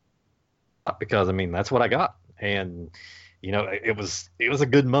got, because I mean, that's what I got. And you know, it was a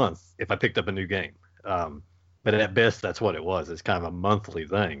good month if I picked up a new game. But at best, that's what it was. It's kind of a monthly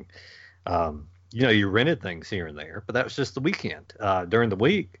thing. You know, you rented things here and there, but that was just the weekend. During the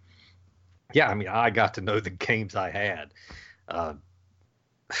week, yeah, I mean, I got to know the games I had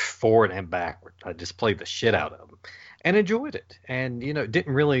forward and backward. I just played the shit out of them and enjoyed it. And, you know,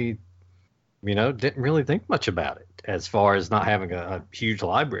 didn't really think much about it as far as not having a huge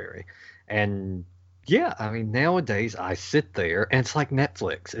library. And yeah, I mean, nowadays I sit there and it's like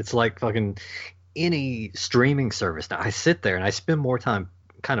Netflix. It's like fucking any streaming service. Now I sit there and I spend more time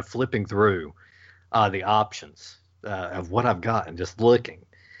kind of flipping through the options of what I've got and just looking.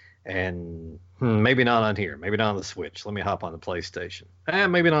 And maybe not on here, maybe not on the Switch. Let me hop on the PlayStation.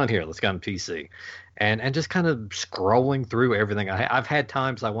 Maybe not on here. Let's go on PC. And just kind of scrolling through everything. I've had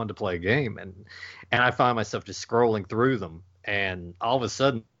times I wanted to play a game and I find myself just scrolling through them, and all of a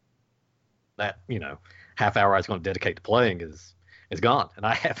sudden that, you know, half hour I was going to dedicate to playing is gone, and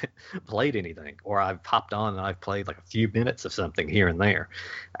I haven't played anything, or I've hopped on and I've played like a few minutes of something here and there.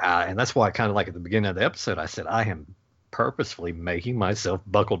 And that's why I kind of, like at the beginning of the episode, I said I am purposefully making myself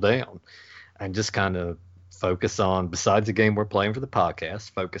buckle down and just kind of focus on, besides the game we're playing for the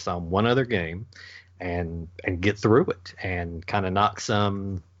podcast, focus on one other game and get through it and kind of knock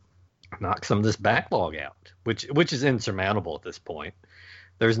some of this backlog out, which is insurmountable at this point.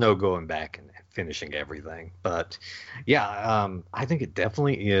 There's no going back and finishing everything. But yeah, I think it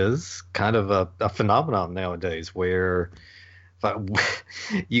definitely is kind of a phenomenon nowadays where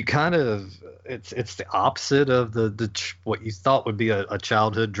you kind of, it's the opposite of the what you thought would be a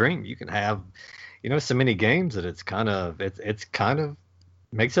childhood dream. You can have, you know, so many games that it's kind of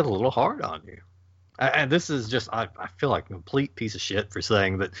makes it a little hard on you. And this is just, I feel like a complete piece of shit for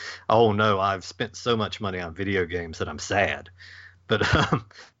saying that, oh no, I've spent so much money on video games that I'm sad. But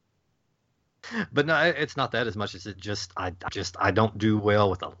no, it's not that as much as I don't do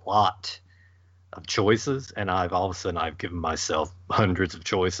well with a lot of choices, and I've given myself hundreds of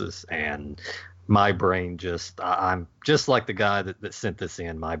choices, and my brain I'm just like the guy that sent this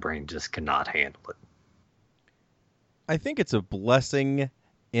in. My brain just cannot handle it. I think it's a blessing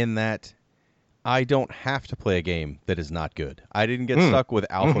in that I don't have to play a game that is not good. I didn't get stuck with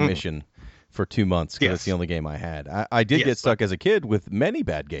Alpha Mission for 2 months because it's the only game I had. I did get stuck as a kid with many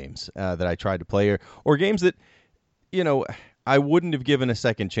bad games that I tried to play, or games that, I wouldn't have given a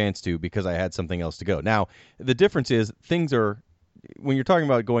second chance to because I had something else to go. Now, the difference is things are, when you're talking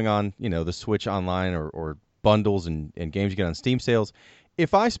about going on, the Switch Online or bundles and games you get on Steam sales,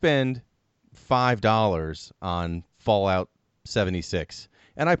 if I spend $5 on Fallout 76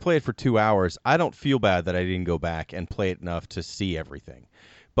 and I play it for 2 hours, I don't feel bad that I didn't go back and play it enough to see everything.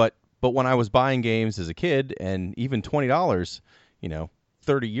 But when I was buying games as a kid, and even $20,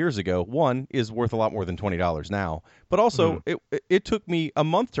 30 years ago, one, is worth a lot more than $20 now. But also, it took me a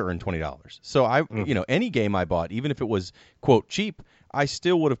month to earn $20. So any game I bought, even if it was, quote, cheap, I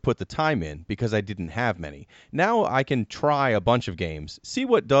still would have put the time in because I didn't have many. Now I can try a bunch of games, see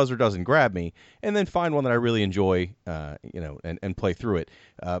what does or doesn't grab me, and then find one that I really enjoy, and play through it.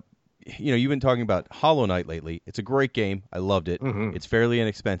 You've been talking about Hollow Knight lately. It's a great game. I loved it. It's fairly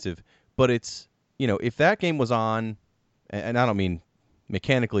inexpensive, but it's, if that game was on, and I don't mean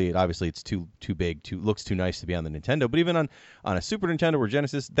mechanically, obviously it's too big, looks too nice to be on the Nintendo, but even on a Super Nintendo or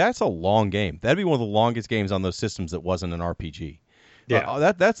Genesis, that's a long game. That'd be one of the longest games on those systems that wasn't an RPG.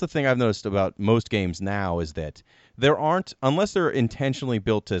 Yeah, that's the thing I've noticed about most games now is that there aren't, unless they're intentionally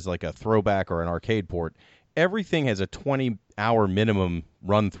built as like a throwback or an arcade port, everything has a 20-hour minimum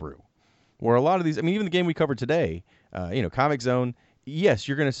run through. Where a lot of these, even the game we covered today, Comic Zone, yes,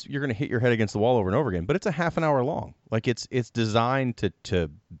 you're gonna hit your head against the wall over and over again, but it's a half an hour long. Like it's designed to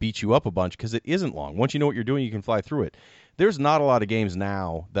beat you up a bunch because it isn't long. Once you know what you're doing, you can fly through it. There's not a lot of games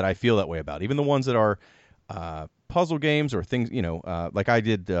now that I feel that way about. Even the ones that are puzzle games or things, like I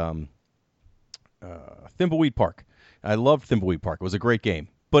did Thimbleweed Park. I loved Thimbleweed Park. It was a great game,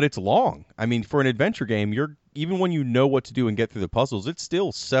 but it's long. For an adventure game, even when you know what to do and get through the puzzles, it's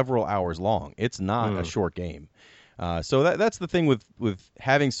still several hours long. It's not a short game. So that's the thing with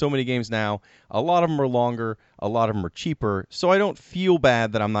having so many games now. A lot of them are longer. A lot of them are cheaper. So I don't feel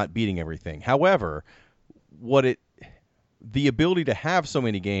bad that I'm not beating everything. However, the ability to have so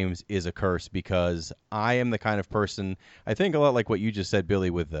many games is a curse because I am the kind of person, I think a lot like what you just said,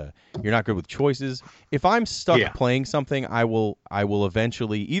 Billy, with you're not good with choices. If I'm stuck playing something, I will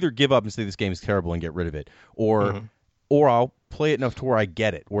eventually either give up and say this game is terrible and get rid of it, or I'll play it enough to where I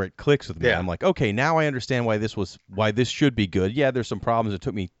get it, where it clicks with me. Yeah. I'm like, okay, now I understand why this should be good. Yeah, there's some problems. It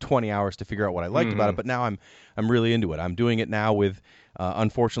took me 20 hours to figure out what I liked about it, but now I'm really into it. I'm doing it now with,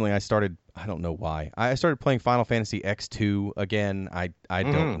 unfortunately, I don't know why. I started playing Final Fantasy X2 again. I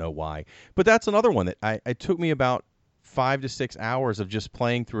don't know why. But that's another one that it took me about 5 to 6 hours of just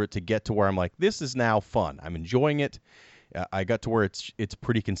playing through it to get to where I'm like, this is now fun. I'm enjoying it. I got to where it's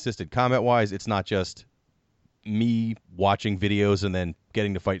pretty consistent combat-wise. It's not just me watching videos and then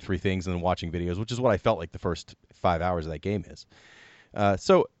getting to fight 3 things and then watching videos, which is what I felt like the first 5 hours of that game is.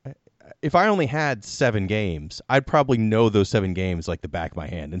 So if I only had 7 games, I'd probably know those 7 games like the back of my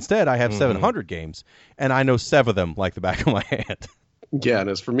hand. Instead, I have 700 games, and I know 7 of them like the back of my hand. Yeah, and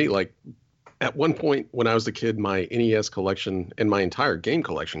as for me, like at one point when I was a kid, my NES collection and my entire game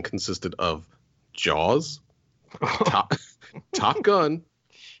collection consisted of Jaws, Top Gun,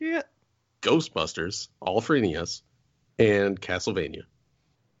 shit, Ghostbusters, all for NES, and Castlevania.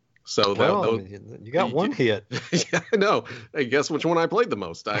 So you got one hit. Yeah, I know. I guess which one I played the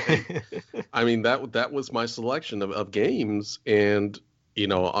most. That was my selection of games, and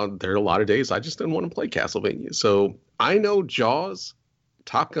there are a lot of days I just didn't want to play Castlevania. So I know Jaws,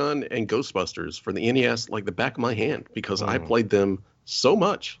 Top Gun, and Ghostbusters for the NES like the back of my hand because I played them so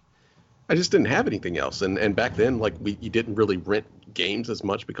much. I just didn't have anything else, and back then, like you didn't really rent games as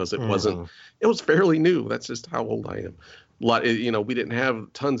much because it was fairly new. That's just how old I am. We didn't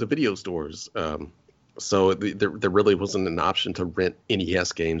have tons of video stores, so there really wasn't an option to rent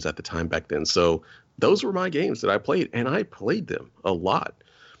NES games at the time back then. So those were my games that I played, and I played them a lot.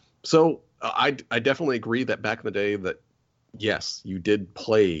 So I definitely agree that back in the day that yes, you did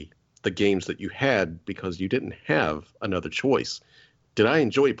play the games that you had because you didn't have another choice. Did I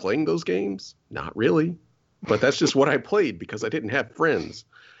enjoy playing those games? Not really, but that's just what I played because I didn't have friends.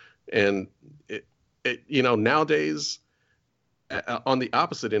 And nowadays, on the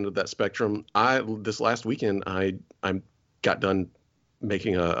opposite end of that spectrum, this last weekend I got done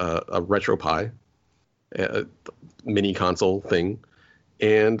making a RetroPie, a mini console thing,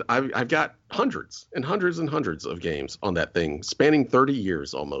 and I've got hundreds and hundreds and hundreds of games on that thing, spanning 30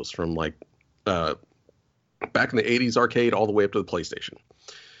 years almost, from like back in the 80s arcade all the way up to the PlayStation.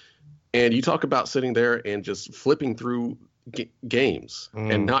 And you talk about sitting there and just flipping through games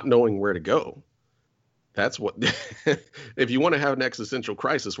and not knowing where to go. That's what. If you want to have an existential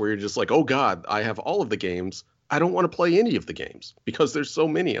crisis where you're just like, oh God, I have all of the games. I don't want to play any of the games because there's so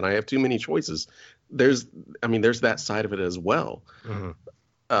many and I have too many choices. There's that side of it as well.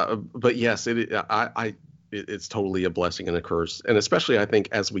 Mm-hmm. But yes, it's totally a blessing and a curse. And especially, I think,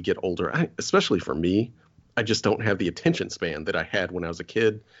 as we get older, especially for me, I just don't have the attention span that I had when I was a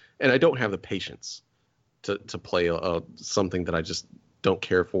kid. And I don't have the patience to play something that I just don't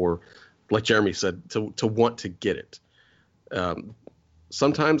care for. Like Jeremy said, to want to get it.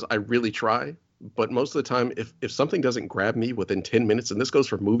 Sometimes I really try, but most of the time, if something doesn't grab me within 10 minutes, and this goes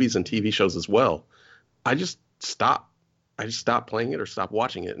for movies and TV shows as well, I just stop. I just stop playing it or stop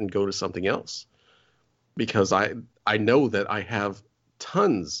watching it and go to something else. Because I know that I have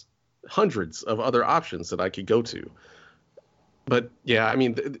hundreds of other options that I could go to. But yeah, I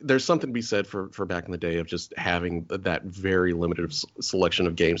mean, there's something to be said for back in the day of just having that very limited selection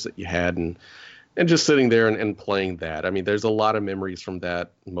of games that you had and just sitting there and playing that. I mean, there's a lot of memories from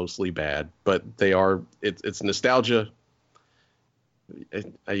that, mostly bad, but it's nostalgia.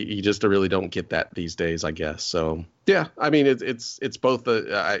 You just really don't get that these days, I guess. So yeah, I mean, it's both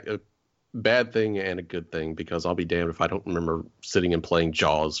a bad thing and a good thing, because I'll be damned if I don't remember sitting and playing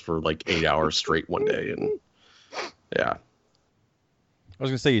Jaws for like 8 hours straight one day. And yeah. I was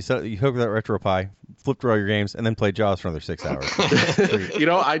going to say, you hooked that RetroPie, flipped through all your games, and then played Jaws for another 6 hours.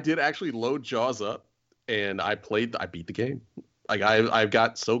 I did actually load Jaws up, and I beat the game. Like I've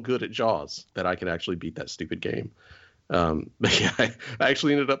got so good at Jaws that I can actually beat that stupid game. But yeah, I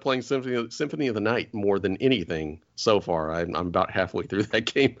actually ended up playing Symphony of the Night more than anything so far. I'm about halfway through that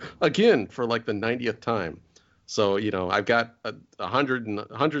game again for like the 90th time. So, I've got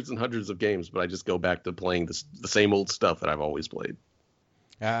hundreds of games, but I just go back to playing the same old stuff that I've always played.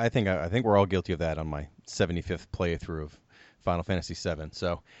 I think we're all guilty of that on my 75th playthrough of Final Fantasy VII.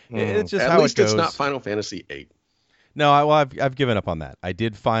 So it's just how it goes. At least it's not Final Fantasy VIII. No, I've given up on that. I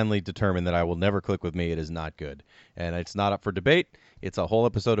did finally determine that I will never click with me. It is not good, and it's not up for debate. It's a whole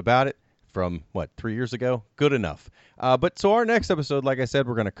episode about it from 3 years ago. Good enough. But so our next episode, like I said,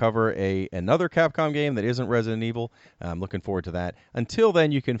 we're going to cover another Capcom game that isn't Resident Evil. I'm looking forward to that. Until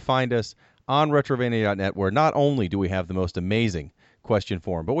then, you can find us on Retrovania.net, where not only do we have the most amazing question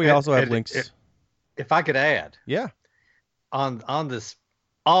form, but we also have links. If I could add, yeah, on this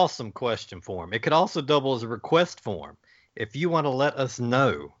awesome question form, it could also double as a request form. If you want to let us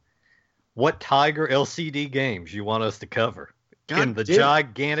know what Tiger LCD games you want us to cover in the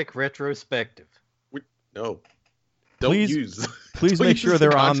gigantic retrospective. Please make sure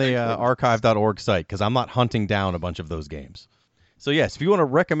they're on the archive.org site, because I'm not hunting down a bunch of those games. So yes, if you want to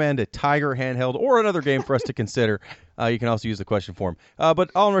recommend a Tiger handheld or another game for us to consider, you can also use the question form. But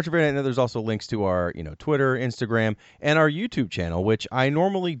all on Retrovania, there's also links to our Twitter, Instagram, and our YouTube channel, which I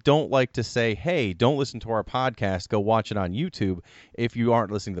normally don't like to say, hey, don't listen to our podcast, go watch it on YouTube if you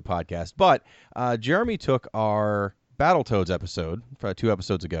aren't listening to the podcast. But Jeremy took our Battletoads episode 2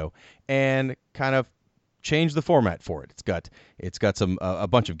 episodes ago and kind of changed the format for it. It's got some a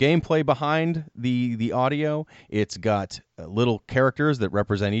bunch of gameplay behind the audio. It's got little characters that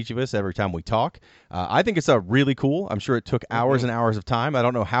represent each of us every time we talk. I think it's really cool. I'm sure it took hours and hours of time. I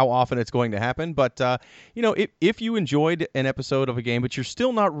don't know how often it's going to happen, but if you enjoyed an episode of a game, but you're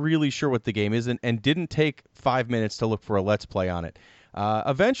still not really sure what the game is and didn't take 5 minutes to look for a Let's Play on it,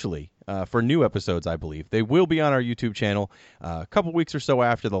 eventually, for new episodes, I believe, they will be on our YouTube channel a couple weeks or so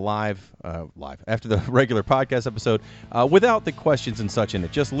after the after the regular podcast episode, without the questions and such in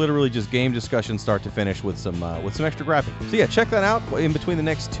it. Just literally just game discussion start to finish with some extra graphics. So yeah, check that out in between the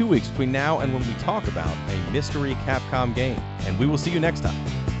next 2 weeks, between now and when we talk about a mystery Capcom game. And we will see you next time.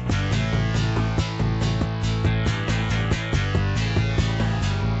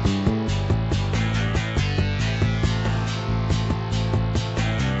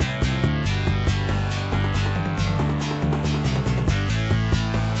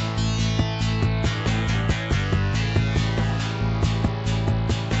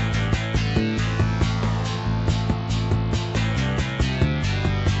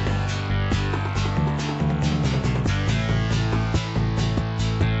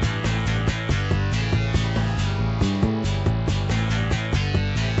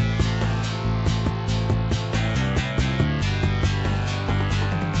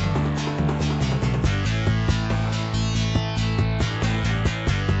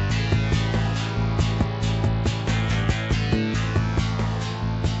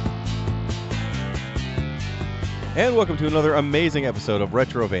 And welcome to another amazing episode of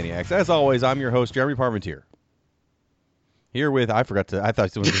Retrovaniacs. As always, I'm your host, Jeremy Parmentier. Here with, I thought someone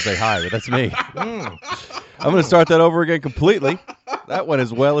was going to say hi, but that's me. I'm going to start that over again completely. That went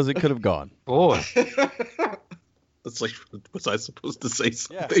as well as it could have gone. Boy. It's like, was I supposed to say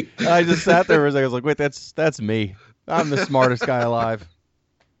something? I just sat there for a second. I was like, wait, that's me. I'm the smartest guy alive.